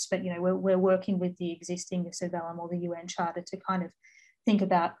 theoretically, yes, but, you know, we're working with the existing jus ad bellum or the UN Charter to kind of think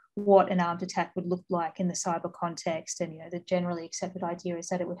about what an armed attack would look like in the cyber context. And, you know, the generally accepted idea is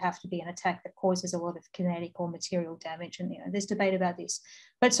that it would have to be an attack that causes a lot of kinetic or material damage. And, you know, there's debate about this.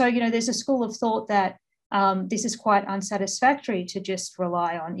 But so, you know, there's a school of thought that this is quite unsatisfactory to just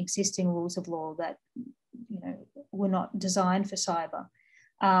rely on existing rules of law that, you know, were not designed for cyber.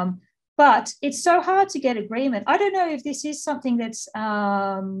 But it's so hard to get agreement. I don't know if this is something that's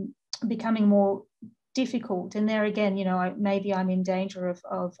becoming more difficult. And there again, you know, maybe I'm in danger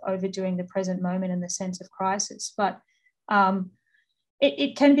of overdoing the present moment and the sense of crisis. But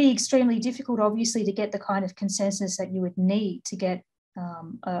it can be extremely difficult, obviously, to get the kind of consensus that you would need to get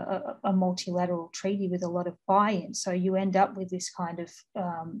a multilateral treaty with a lot of buy-in. So you end up with this kind of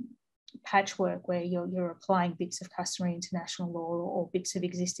patchwork where you're applying bits of customary international law or bits of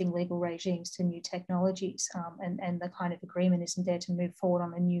existing legal regimes to new technologies, and the kind of agreement isn't there to move forward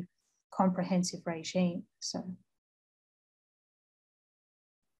on a new comprehensive regime. So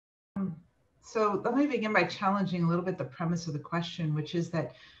let me begin by challenging a little bit the premise of the question, which is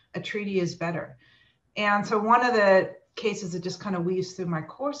that a treaty is better. And so one of the cases that just kind of weaves through my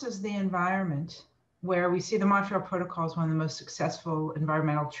course is the environment, where we see the Montreal Protocol as one of the most successful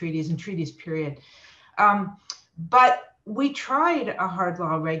environmental treaties and treaties, period. But we tried a hard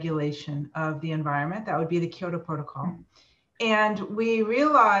law regulation of the environment. That would be the Kyoto Protocol. And we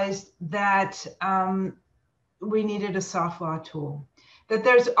realized that we needed a soft law tool, that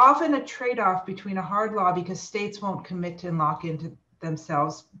there's often a trade-off between a hard law because states won't commit to and lock into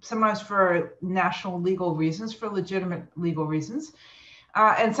themselves, sometimes for national legal reasons, for legitimate legal reasons,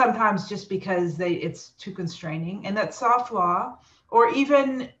 and sometimes just because it's too constraining, and that soft law or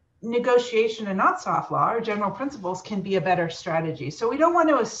even negotiation and not soft law or general principles can be a better strategy. So we don't want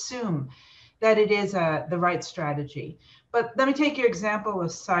to assume that it is the right strategy. But let me take your example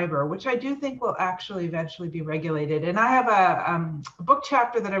of cyber, which I do think will actually eventually be regulated. And I have a book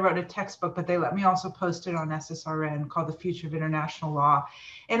chapter that I wrote, a textbook, but they let me also post it on SSRN, called The Future of International Law.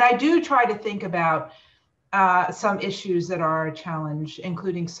 And I do try to think about some issues that are a challenge,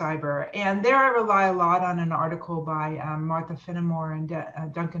 including cyber. And there I rely a lot on an article by Martha Finnemore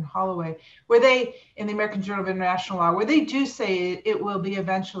and Duncan Holloway, where they, in the American Journal of International Law, where they do say it will be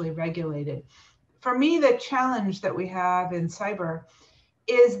eventually regulated. For me, the challenge that we have in cyber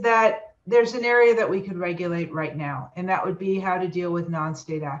is that there's an area that we could regulate right now, and that would be how to deal with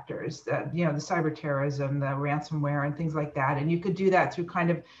non-state actors, the cyber terrorism, the ransomware, and things like that. And you could do that through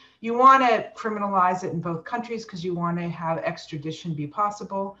you want to criminalize it in both countries because you want to have extradition be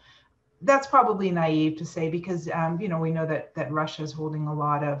possible. That's probably naive to say because, we know that Russia is holding a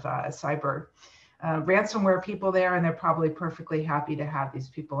lot of cyber ransomware people there, and they're probably perfectly happy to have these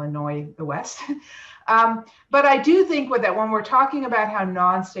people annoy the West. But I do think that when we're talking about how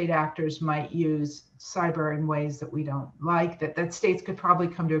non-state actors might use cyber in ways that we don't like, that states could probably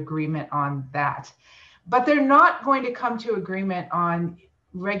come to agreement on that. But they're not going to come to agreement on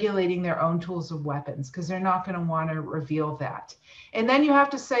regulating their own tools of weapons because they're not going to want to reveal that. And then you have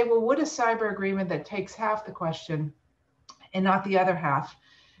to say, well, would a cyber agreement that takes half the question and not the other half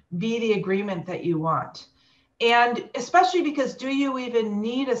be the agreement that you want? And especially because, do you even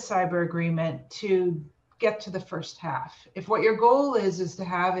need a cyber agreement to get to the first half? If what your goal is to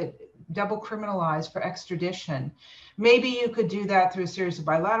have it double criminalized for extradition, maybe you could do that through a series of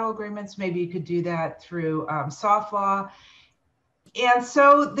bilateral agreements. Maybe you could do that through soft law. And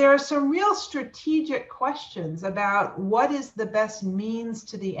so there are some real strategic questions about what is the best means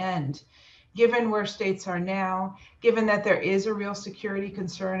to the end, given where states are now, given that there is a real security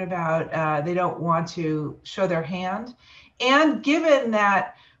concern about they don't want to show their hand, and given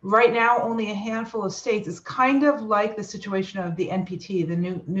that right now only a handful of states, is kind of like the situation of the NPT,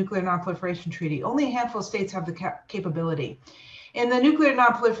 the Nuclear Non-Proliferation Treaty. Only a handful of states have the capability. In the Nuclear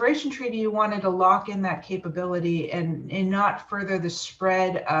Non-Proliferation Treaty, you wanted to lock in that capability and not further the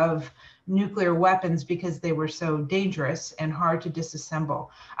spread of nuclear weapons because they were so dangerous and hard to disassemble.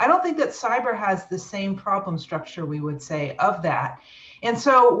 I don't think that cyber has the same problem structure, we would say, of that. And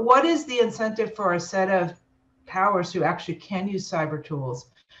so what is the incentive for a set of powers who actually can use cyber tools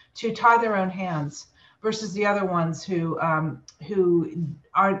to tie their own hands versus the other ones who are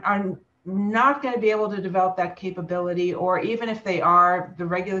not going to be able to develop that capability, or even if they are,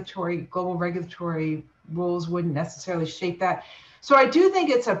 the global regulatory rules wouldn't necessarily shape that. So I do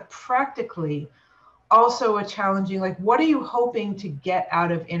think it's a practically also a challenging, what are you hoping to get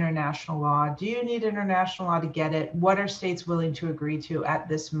out of international law? Do you need international law to get it? What are states willing to agree to at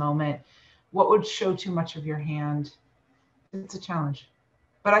this moment? What would show too much of your hand? It's a challenge.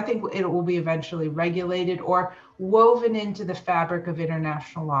 But I think it will be eventually regulated or woven into the fabric of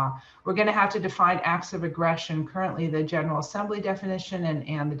international law. We're going to have to define acts of aggression, currently the General Assembly definition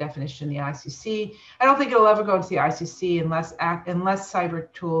and the definition in the ICC. I don't think it'll ever go into the ICC unless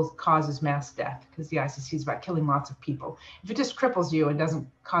cyber tools causes mass death, because the ICC is about killing lots of people. If it just cripples you and doesn't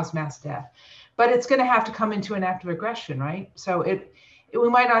cause mass death. But it's going to have to come into an act of aggression, right? So we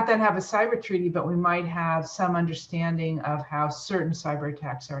might not then have a cyber treaty, but we might have some understanding of how certain cyber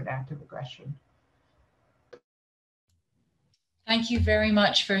attacks are an act of aggression. Thank you very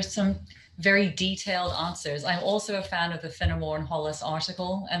much for some very detailed answers. I'm also a fan of the Finnemore and Hollis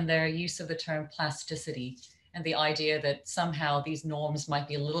article and their use of the term plasticity and the idea that somehow these norms might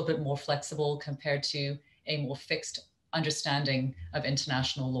be a little bit more flexible compared to a more fixed understanding of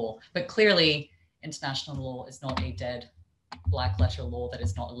international law. But clearly, international law is not a dead black letter law that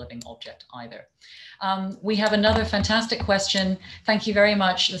is not a living object either. We have another fantastic question. Thank you very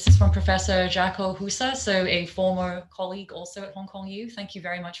much. This is from Professor Jaco Husa, so a former colleague also at Hong Kong U. Thank you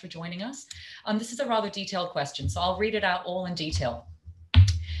very much for joining us. This is a rather detailed question, so I'll read it out all in detail.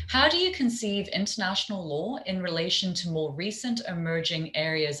 How do you conceive international law in relation to more recent emerging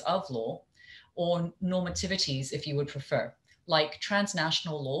areas of law, or normativities if you would prefer, like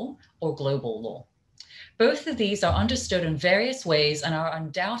transnational law or global law? Both of these are understood in various ways and are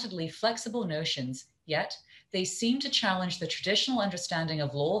undoubtedly flexible notions, yet they seem to challenge the traditional understanding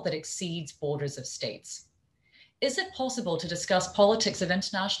of law that exceeds borders of states. is it possible to discuss politics of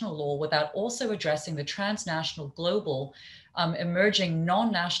international law without also addressing the transnational, global, emerging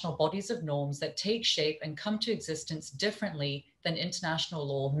non-national bodies of norms that take shape and come to existence differently than international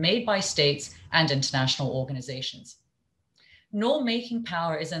law made by states and international organizations? Norm-making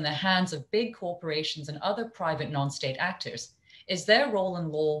power is in the hands of big corporations and other private non-state actors. Is their role in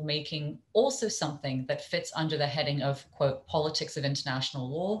law-making also something that fits under the heading of, quote, politics of international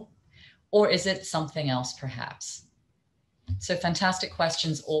law? Or is it something else, perhaps? So fantastic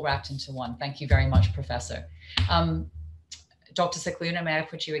questions all wrapped into one. Thank you very much, Professor. Dr. Scicluna, may I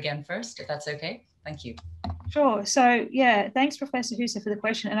put you again first, if that's okay? Thank you. Sure. So yeah, thanks, Professor Hooser, for the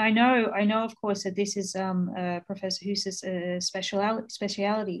question. And I know, of course, that this is Professor Hooser's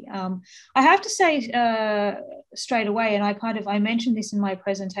speciality. I have to say straight away, and I mentioned this in my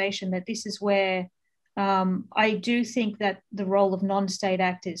presentation, that this is where I do think that the role of non-state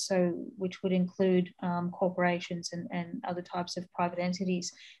actors, which would include corporations and other types of private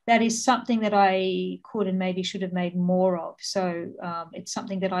entities, that is something that I could and maybe should have made more of. So it's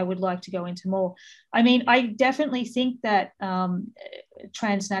something that I would like to go into more. I mean, I definitely think that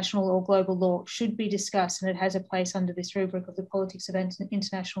transnational or global law should be discussed, and it has a place under this rubric of the politics of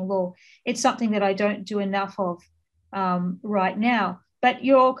international law. It's something that I don't do enough of right now. But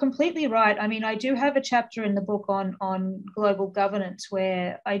you're completely right. I mean, I do have a chapter in the book on global governance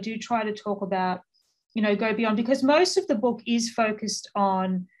where I do try to talk about, go beyond, because most of the book is focused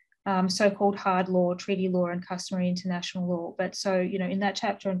on so-called hard law, treaty law, and customary international law. But so, in that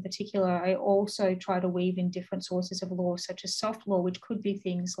chapter in particular, I also try to weave in different sources of law, such as soft law, which could be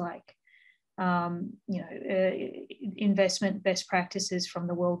things like, investment best practices from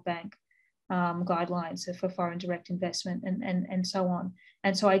the World Bank. Guidelines for foreign direct investment and so on.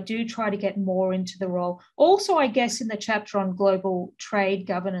 And so I do try to get more into the role. Also, I guess in the chapter on global trade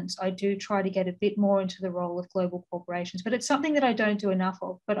governance, I do try to get a bit more into the role of global corporations, but it's something that I don't do enough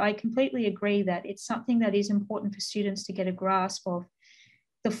of. But I completely agree that it's something that is important for students to get a grasp of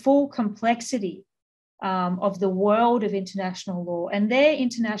the full complexity of the world of international law. And their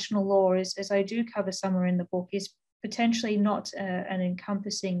international law is, as I do cover somewhere in the book, is potentially not an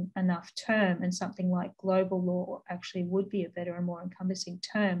encompassing enough term, and something like global law actually would be a better and more encompassing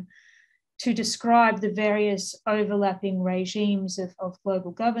term to describe the various overlapping regimes of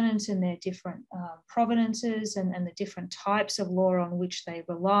global governance and their different provenances and the different types of law on which they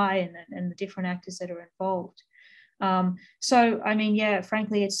rely and the different actors that are involved. So, I mean, yeah,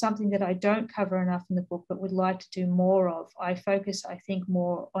 frankly, it's something that I don't cover enough in the book, but would like to do more of. I focus, I think,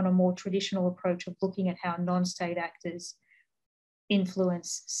 more on a more traditional approach of looking at how non-state actors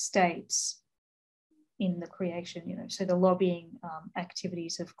influence states in the creation, so the lobbying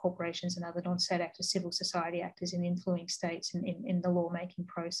activities of corporations and other non-state actors, civil society actors in influencing states in the lawmaking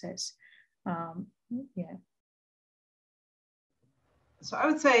process. Yeah. So I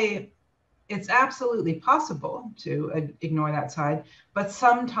would say it's absolutely possible to ignore that side, but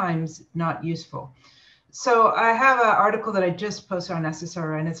sometimes not useful. So I have an article that I just posted on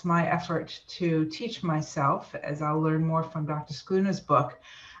SSR, and it's my effort to teach myself, as I'll learn more from Dr. Scicluna's book,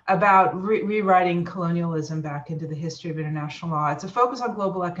 about rewriting colonialism back into the history of international law. It's a focus on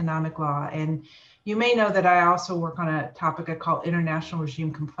global economic law. And you may know that I also work on a topic I call international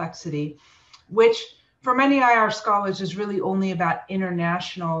regime complexity, which for many IR scholars is really only about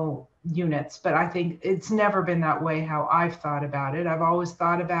international units, but I think it's never been that way how I've thought about it. I've always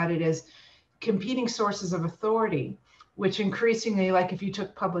thought about it as competing sources of authority, which increasingly, like if you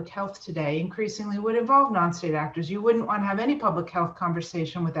took public health today, increasingly would involve non-state actors. You wouldn't want to have any public health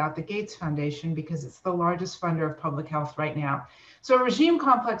conversation without the Gates Foundation, because it's the largest funder of public health right now. So a regime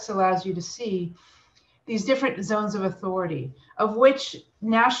complex allows you to see these different zones of authority, of which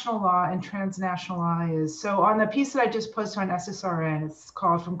national law and transnational law is. So on the piece that I just posted on SSRN, it's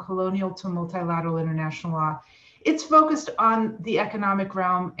called From Colonial to Multilateral International Law. It's focused on the economic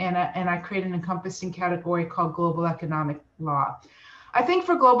realm, and I create an encompassing category called global economic law. I think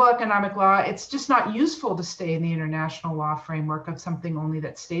for global economic law, it's just not useful to stay in the international law framework of something only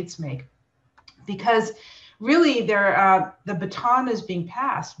that states make, because really, the baton is being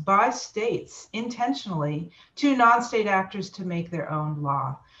passed by states intentionally to non-state actors to make their own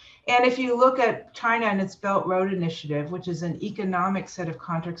law. And if you look at China and its Belt Road Initiative, which is an economic set of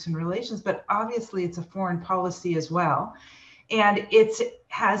contracts and relations, but obviously it's a foreign policy as well. And it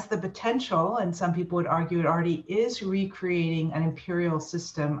has the potential, and some people would argue it already is, recreating an imperial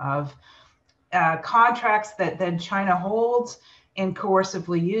system of contracts that then China holds and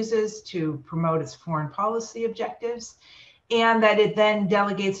coercively uses to promote its foreign policy objectives, and that it then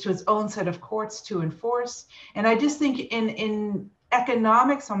delegates to its own set of courts to enforce. And I just think in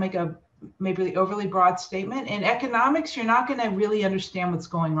economics, I'll make a maybe the overly broad statement. In economics, you're not going to really understand what's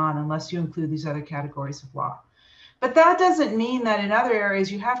going on unless you include these other categories of law. But that doesn't mean that in other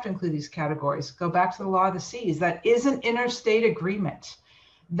areas you have to include these categories. Go back to the law of the seas. That is an interstate agreement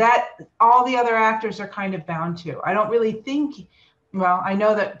that all the other actors are kind of bound to. I don't really think, well, I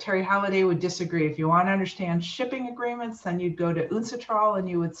know that Terry Halliday would disagree. If you want to understand shipping agreements, then you'd go to UNCITRAL and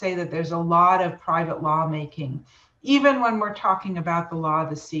you would say that there's a lot of private lawmaking. Even when we're talking about the law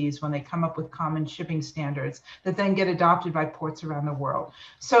of the seas, when they come up with common shipping standards that then get adopted by ports around the world.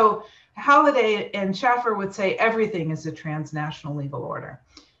 So Halliday and Schaffer would say everything is a transnational legal order.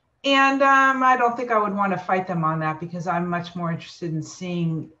 And I don't think I would want to fight them on that, because I'm much more interested in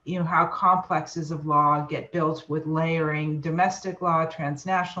seeing, how complexes of law get built with layering, domestic law,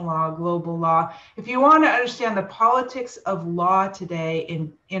 transnational law, global law. If you want to understand the politics of law today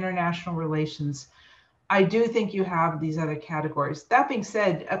in international relations, I do think you have these other categories. That being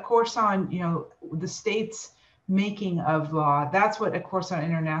said, a course on, the states making of law, that's what a course on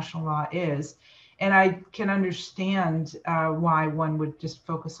international law is. And I can understand why one would just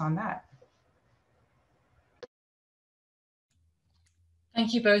focus on that.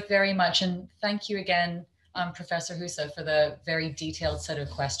 Thank you both very much. And thank you again, Professor Husa, for the very detailed set of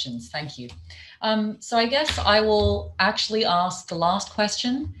questions. Thank you. So I guess I will actually ask the last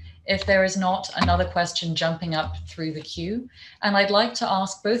question, if there is not another question jumping up through the queue. And I'd like to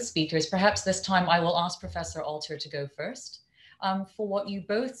ask both speakers, perhaps this time I will ask Professor Alter to go first, for what you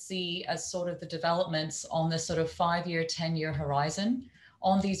both see as sort of the developments on this sort of 5-year, 10-year horizon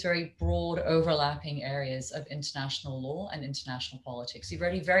on these very broad overlapping areas of international law and international politics. You've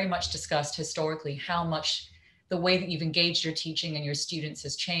already very much discussed historically how much the way that you've engaged your teaching and your students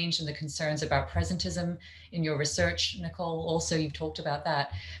has changed, and the concerns about presentism in your research. Nicole, also you've talked about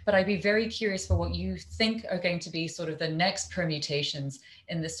that. But I'd be very curious for what you think are going to be sort of the next permutations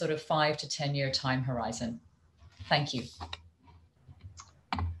in this sort of 5 to 10-year time horizon. Thank you.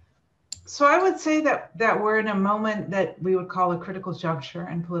 So I would say that we're in a moment that we would call a critical juncture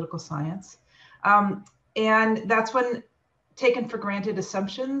in political science. And that's when taken for granted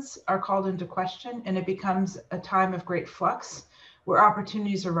assumptions are called into question, and it becomes a time of great flux where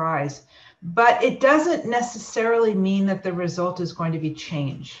opportunities arise. But it doesn't necessarily mean that the result is going to be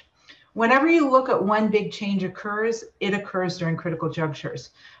change. Whenever you look at when big change occurs, it occurs during critical junctures.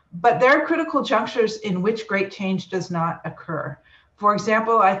 But there are critical junctures in which great change does not occur. For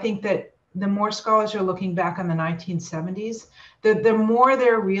example, I think that the more scholars are looking back on the 1970s, the more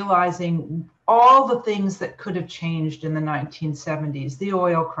they're realizing all the things that could have changed in the 1970s, the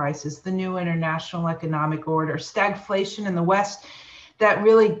oil crisis, the new international economic order, stagflation in the West, that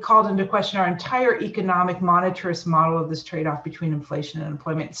really called into question our entire economic monetarist model of this trade-off between inflation and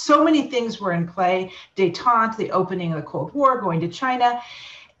employment. So many things were in play, détente, the opening of the Cold War, going to China,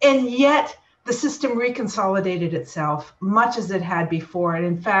 and yet the system reconsolidated itself much as it had before. And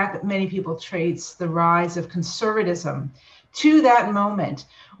in fact, many people trace the rise of conservatism to that moment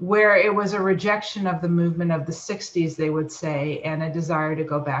where it was a rejection of the movement of the 60s, they would say, and a desire to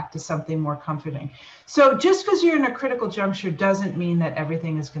go back to something more comforting. So just because you're in a critical juncture doesn't mean that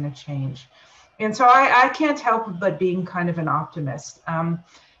everything is going to change. And so I can't help but being kind of an optimist.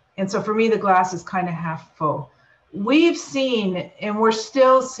 And so for me, the glass is kind of half full. We've seen, and we're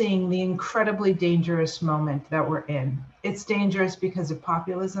still seeing, the incredibly dangerous moment that we're in. It's dangerous because of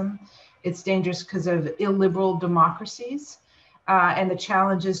populism. It's dangerous because of illiberal democracies and the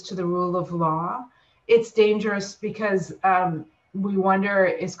challenges to the rule of law. It's dangerous because we wonder,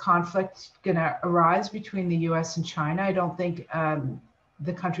 is conflict going to arise between the US and China? I don't think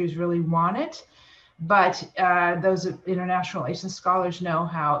the countries really want it. But those international relations scholars know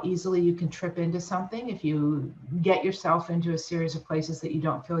how easily you can trip into something if you get yourself into a series of places that you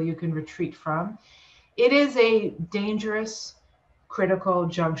don't feel you can retreat from. It is a dangerous, critical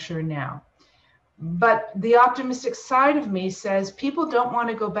juncture now. But the optimistic side of me says people don't want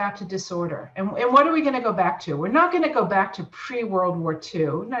to go back to disorder. And what are we going to go back to? We're not going to go back to pre-World War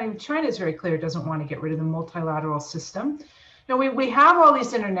II. Not even China is very clear, doesn't want to get rid of the multilateral system. No, we have all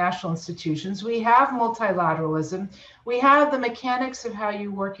these international institutions. We have multilateralism. We have the mechanics of how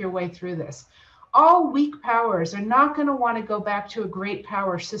you work your way through this. All weak powers are not going to want to go back to a great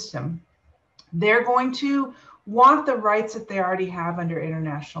power system. They're going to want the rights that they already have under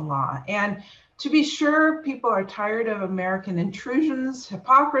international law. And to be sure, people are tired of American intrusions,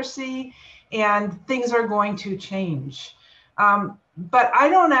 hypocrisy, and things are going to change. But I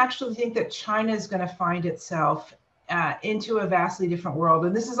don't actually think that China is going to find itself into a vastly different world.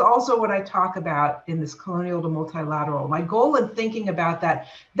 And this is also what I talk about in this colonial to multilateral. My goal in thinking about that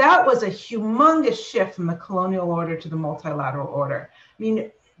was a humongous shift from the colonial order to the multilateral order. I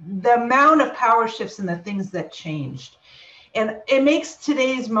mean, the amount of power shifts and the things that changed. And it makes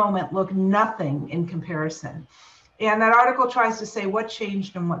today's moment look nothing in comparison. And that article tries to say what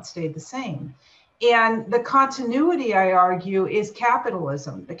changed and what stayed the same. And the continuity, I argue, is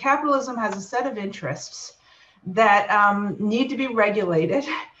capitalism. The capitalism has a set of interests that need to be regulated,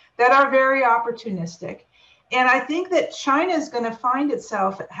 that are very opportunistic. And I think that China is going to find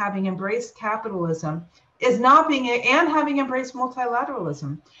itself having embraced capitalism is not being, and having embraced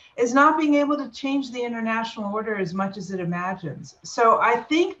multilateralism, is not being able to change the international order as much as it imagines. So I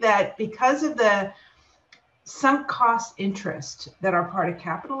think that because of the sunk cost interests that are part of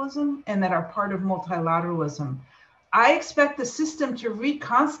capitalism and that are part of multilateralism, I expect the system to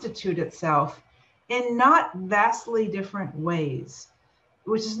reconstitute itself in not vastly different ways,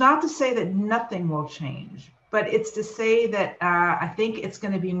 which is not to say that nothing will change, but it's to say that I think it's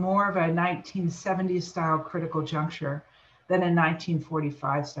going to be more of a 1970s style critical juncture than a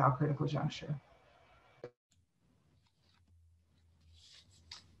 1945 style critical juncture.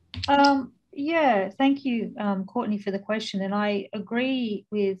 Yeah, thank you, Courtney, for the question. And I agree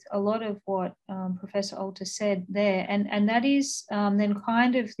with a lot of what Professor Alter said there. And that is then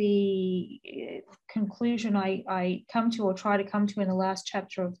kind of the conclusion I come to, or try to come to, in the last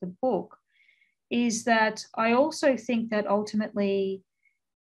chapter of the book, is that I also think that ultimately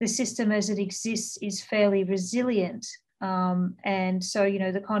the system as it exists is fairly resilient. And so,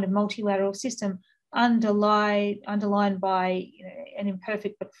 the kind of multilateral system underlined by an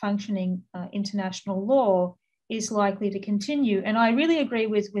imperfect but functioning international law is likely to continue. And I really agree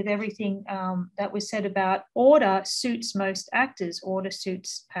with everything that was said about order suits most actors. Order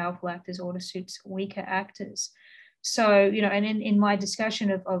suits powerful actors. Order suits weaker actors. So, and in my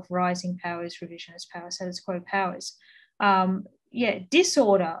discussion of rising powers, revisionist powers, status quo powers,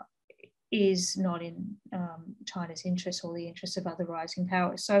 disorder is not in China's interest or the interest of other rising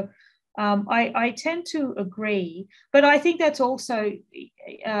powers. So I tend to agree, but I think that's also,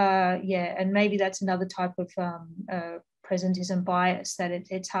 and maybe that's another type of presentism bias, that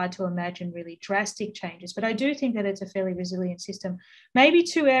it's hard to imagine really drastic changes. But I do think that it's a fairly resilient system. Maybe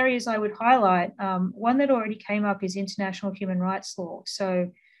two areas I would highlight. One that already came up is international human rights law.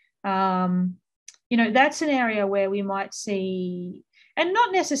 So, that's an area where we might see, and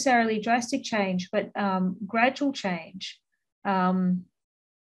not necessarily drastic change, but gradual change.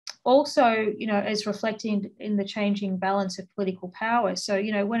 Also, as reflecting in the changing balance of political power. So,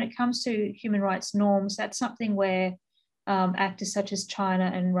 when it comes to human rights norms, that's something where actors such as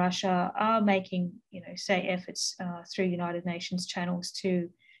China and Russia are making, say, efforts through United Nations channels to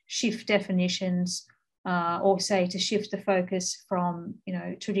shift definitions or say to shift the focus from,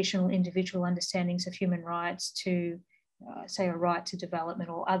 traditional individual understandings of human rights to say a right to development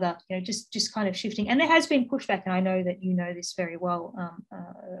or other, just kind of shifting. And there has been pushback, and I know that you know this very well,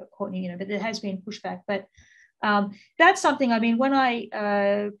 Courtney, but there has been pushback. But that's something, I mean, when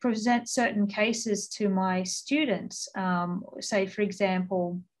I present certain cases to my students, say, for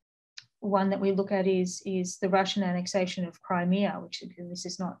example, one that we look at is the Russian annexation of Crimea, which this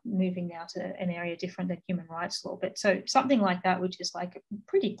is not moving now to an area different than human rights law, but so something like that, which is like a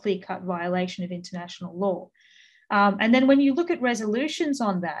pretty clear-cut violation of international law. And then when you look at resolutions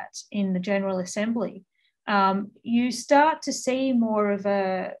on that in the General Assembly, you start to see more of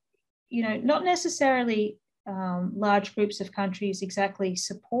a, not necessarily large groups of countries exactly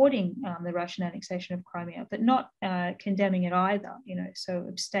supporting the Russian annexation of Crimea, but not condemning it either, so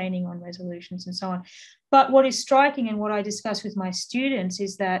abstaining on resolutions and so on. But what is striking, and what I discuss with my students,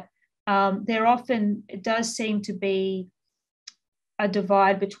 is that there often does seem to be a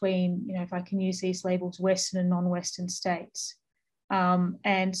divide between, if I can use these labels, Western and non-Western states.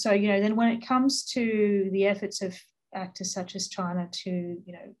 And so, then when it comes to the efforts of actors such as China to,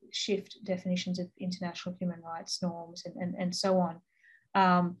 shift definitions of international human rights norms and so on,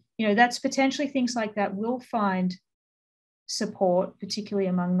 that's potentially things like that will find support, particularly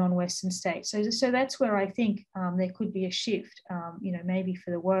among non-Western states. So that's where I think there could be a shift, maybe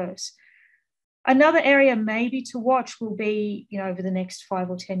for the worse. Another area maybe to watch will be, over the next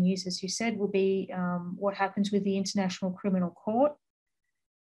 5 or 10 years, as you said, will be what happens with the International Criminal Court.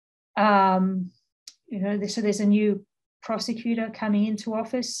 So there's a new prosecutor coming into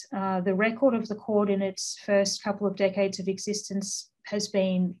office. The record of the court in its first couple of decades of existence has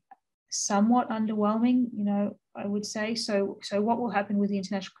been somewhat underwhelming, I would say. So what will happen with the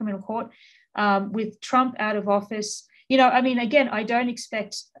International Criminal Court? With Trump out of office, again, I don't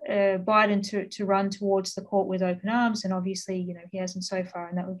expect Biden to run towards the court with open arms, and obviously, he hasn't so far,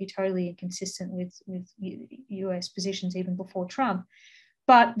 and that would be totally inconsistent with US positions even before Trump.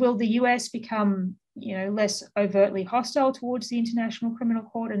 But will the US become less overtly hostile towards the International Criminal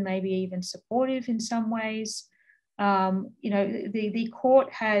Court and maybe even supportive in some ways. The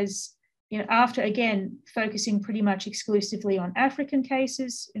court has, after again focusing pretty much exclusively on African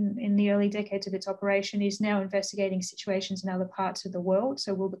cases in the early decades of its operation, is now investigating situations in other parts of the world.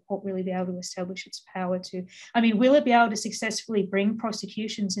 So will the court really be able to establish its power to, will it be able to successfully bring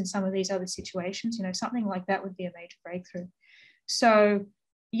prosecutions in some of these other situations? Something like that would be a major breakthrough. So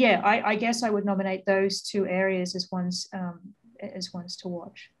yeah, I guess I would nominate those two areas as ones to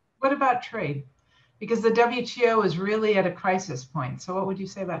watch. What about trade? Because the WTO is really at a crisis point. So what would you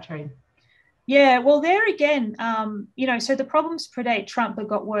say about trade? Yeah, well, there again, so the problems predate Trump but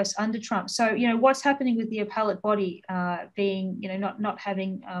got worse under Trump. So, what's happening with the appellate body being, not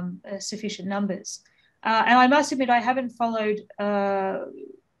having sufficient numbers. And I must admit, I haven't followed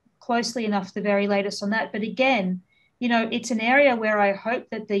closely enough the very latest on that. But again, it's an area where I hope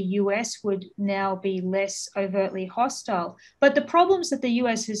that the US would now be less overtly hostile. But the problems that the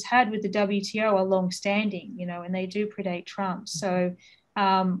US has had with the WTO are longstanding, and they do predate Trump. So,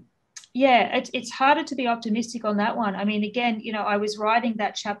 it's harder to be optimistic on that one. Again, I was writing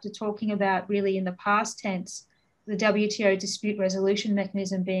that chapter talking about really in the past tense, the WTO dispute resolution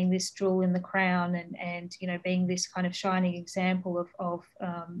mechanism being this jewel in the crown and being this kind of shining example of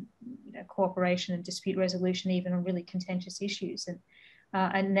cooperation and dispute resolution even on really contentious issues,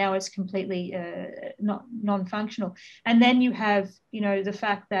 and now it's completely not non-functional. And then you have the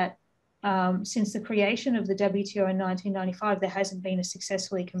fact that since the creation of the WTO in 1995, there hasn't been a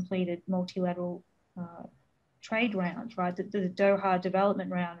successfully completed multilateral trade round, right? The Doha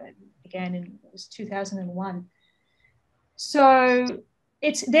development round began in 2001. So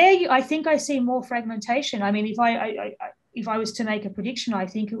it's there. I think I see more fragmentation. If I was to make a prediction, I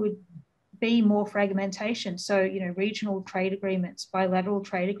think it would be more fragmentation. So regional trade agreements, bilateral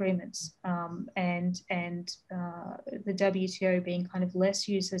trade agreements, and the WTO being kind of less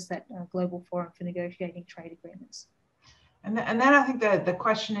used as that global forum for negotiating trade agreements. And then I think that the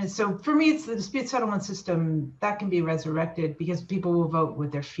question is, so for me, it's the dispute settlement system that can be resurrected because people will vote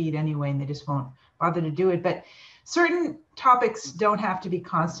with their feet anyway, and they just won't bother to do it. But certain topics don't have to be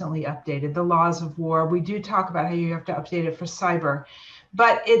constantly updated. The laws of war, we do talk about how you have to update it for cyber,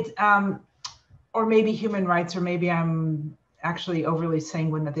 but it, or maybe human rights, or maybe I'm actually overly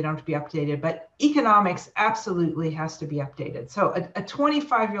sanguine that they don't have to be updated, but economics absolutely has to be updated. So a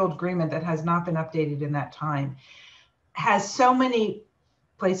 25-year-old agreement that has not been updated in that time has so many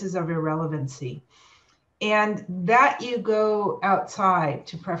places of irrelevancy. And that you go outside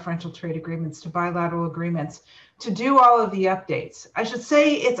to preferential trade agreements, to bilateral agreements, to do all of the updates. I should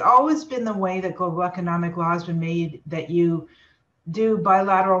say it's always been the way that global economic law has been made, that you do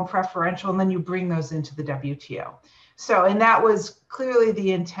bilateral and preferential, and then you bring those into the WTO. So, and that was clearly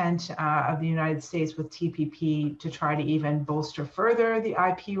the intent of the United States with TPP, to try to even bolster further the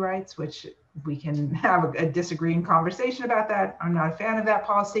IP rights, which we can have a disagreeing conversation about that. I'm not a fan of that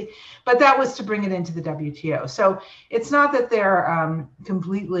policy, but that was to bring it into the WTO. So it's not that they're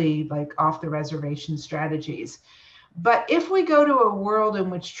completely like off the reservation strategies. But if we go to a world in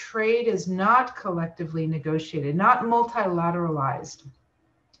which trade is not collectively negotiated, not multilateralized,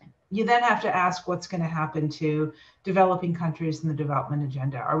 you then have to ask what's going to happen to developing countries in the development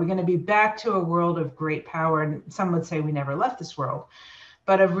agenda. Are we going to be back to a world of great power? And some would say we never left this world,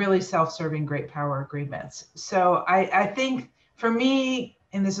 but of really self-serving great power agreements. So I think for me,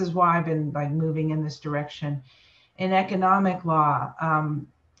 and this is why I've been like moving in this direction, in economic law,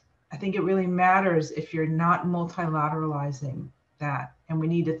 I think it really matters if you're not multilateralizing that. And we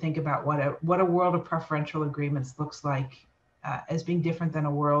need to think about what a world of preferential agreements looks like as being different than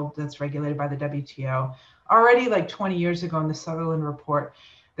a world that's regulated by the WTO. Already like 20 years ago in the Sutherland report,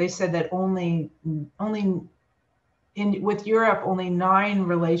 they said that with Europe, only 9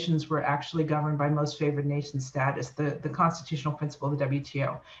 relations were actually governed by most favored nation status, the constitutional principle of the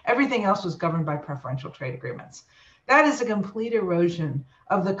WTO. Everything else was governed by preferential trade agreements. That is a complete erosion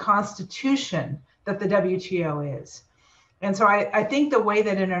of the constitution that the WTO is. And so I think the way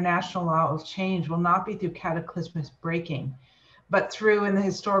that international law will change will not be through cataclysmic breaking, but through, in the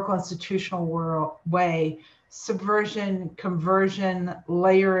historical institutional way, subversion, conversion,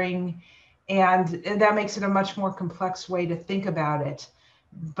 layering, and that makes it a much more complex way to think about it.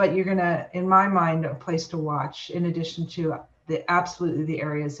 But you're gonna, in my mind, a place to watch, in addition to absolutely the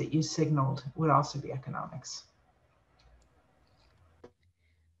areas that you signaled, would also be economics.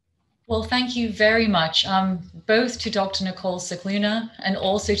 Well, thank you very much, both to Dr. Nicole Scicluna and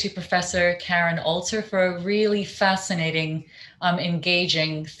also to Professor Karen Alter for a really fascinating,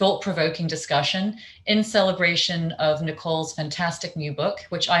 engaging, thought-provoking discussion in celebration of Nicole's fantastic new book,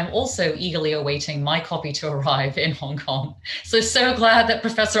 which I'm also eagerly awaiting my copy to arrive in Hong Kong. So glad that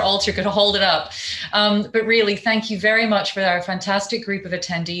Professor Alter could hold it up. But really, thank you very much for our fantastic group of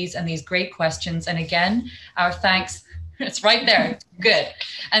attendees and these great questions. And again, our thanks. It's right there. Good.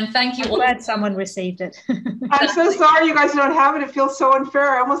 And thank you. I'm glad someone received it. I'm so sorry you guys don't have it. It feels so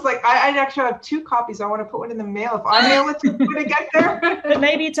unfair. Almost like I actually have 2 copies. I want to put one in the mail. If I mail it to you, would it get there? But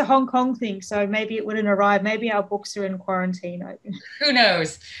maybe it's a Hong Kong thing, so maybe it wouldn't arrive. Maybe our books are in quarantine. Who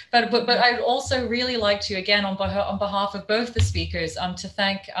knows? But I'd also really like to, again, on behalf of both the speakers, to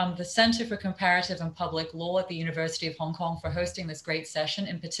thank the Center for Comparative and Public Law at the University of Hong Kong for hosting this great session,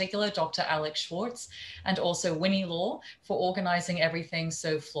 in particular, Dr. Alex Schwartz, and also Winnie Law for organizing everything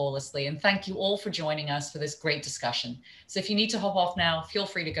so flawlessly. And thank you all for joining us for this great discussion. So if you need to hop off now, feel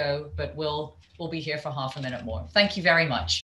free to go, but we'll be here for half a minute more. Thank you very much.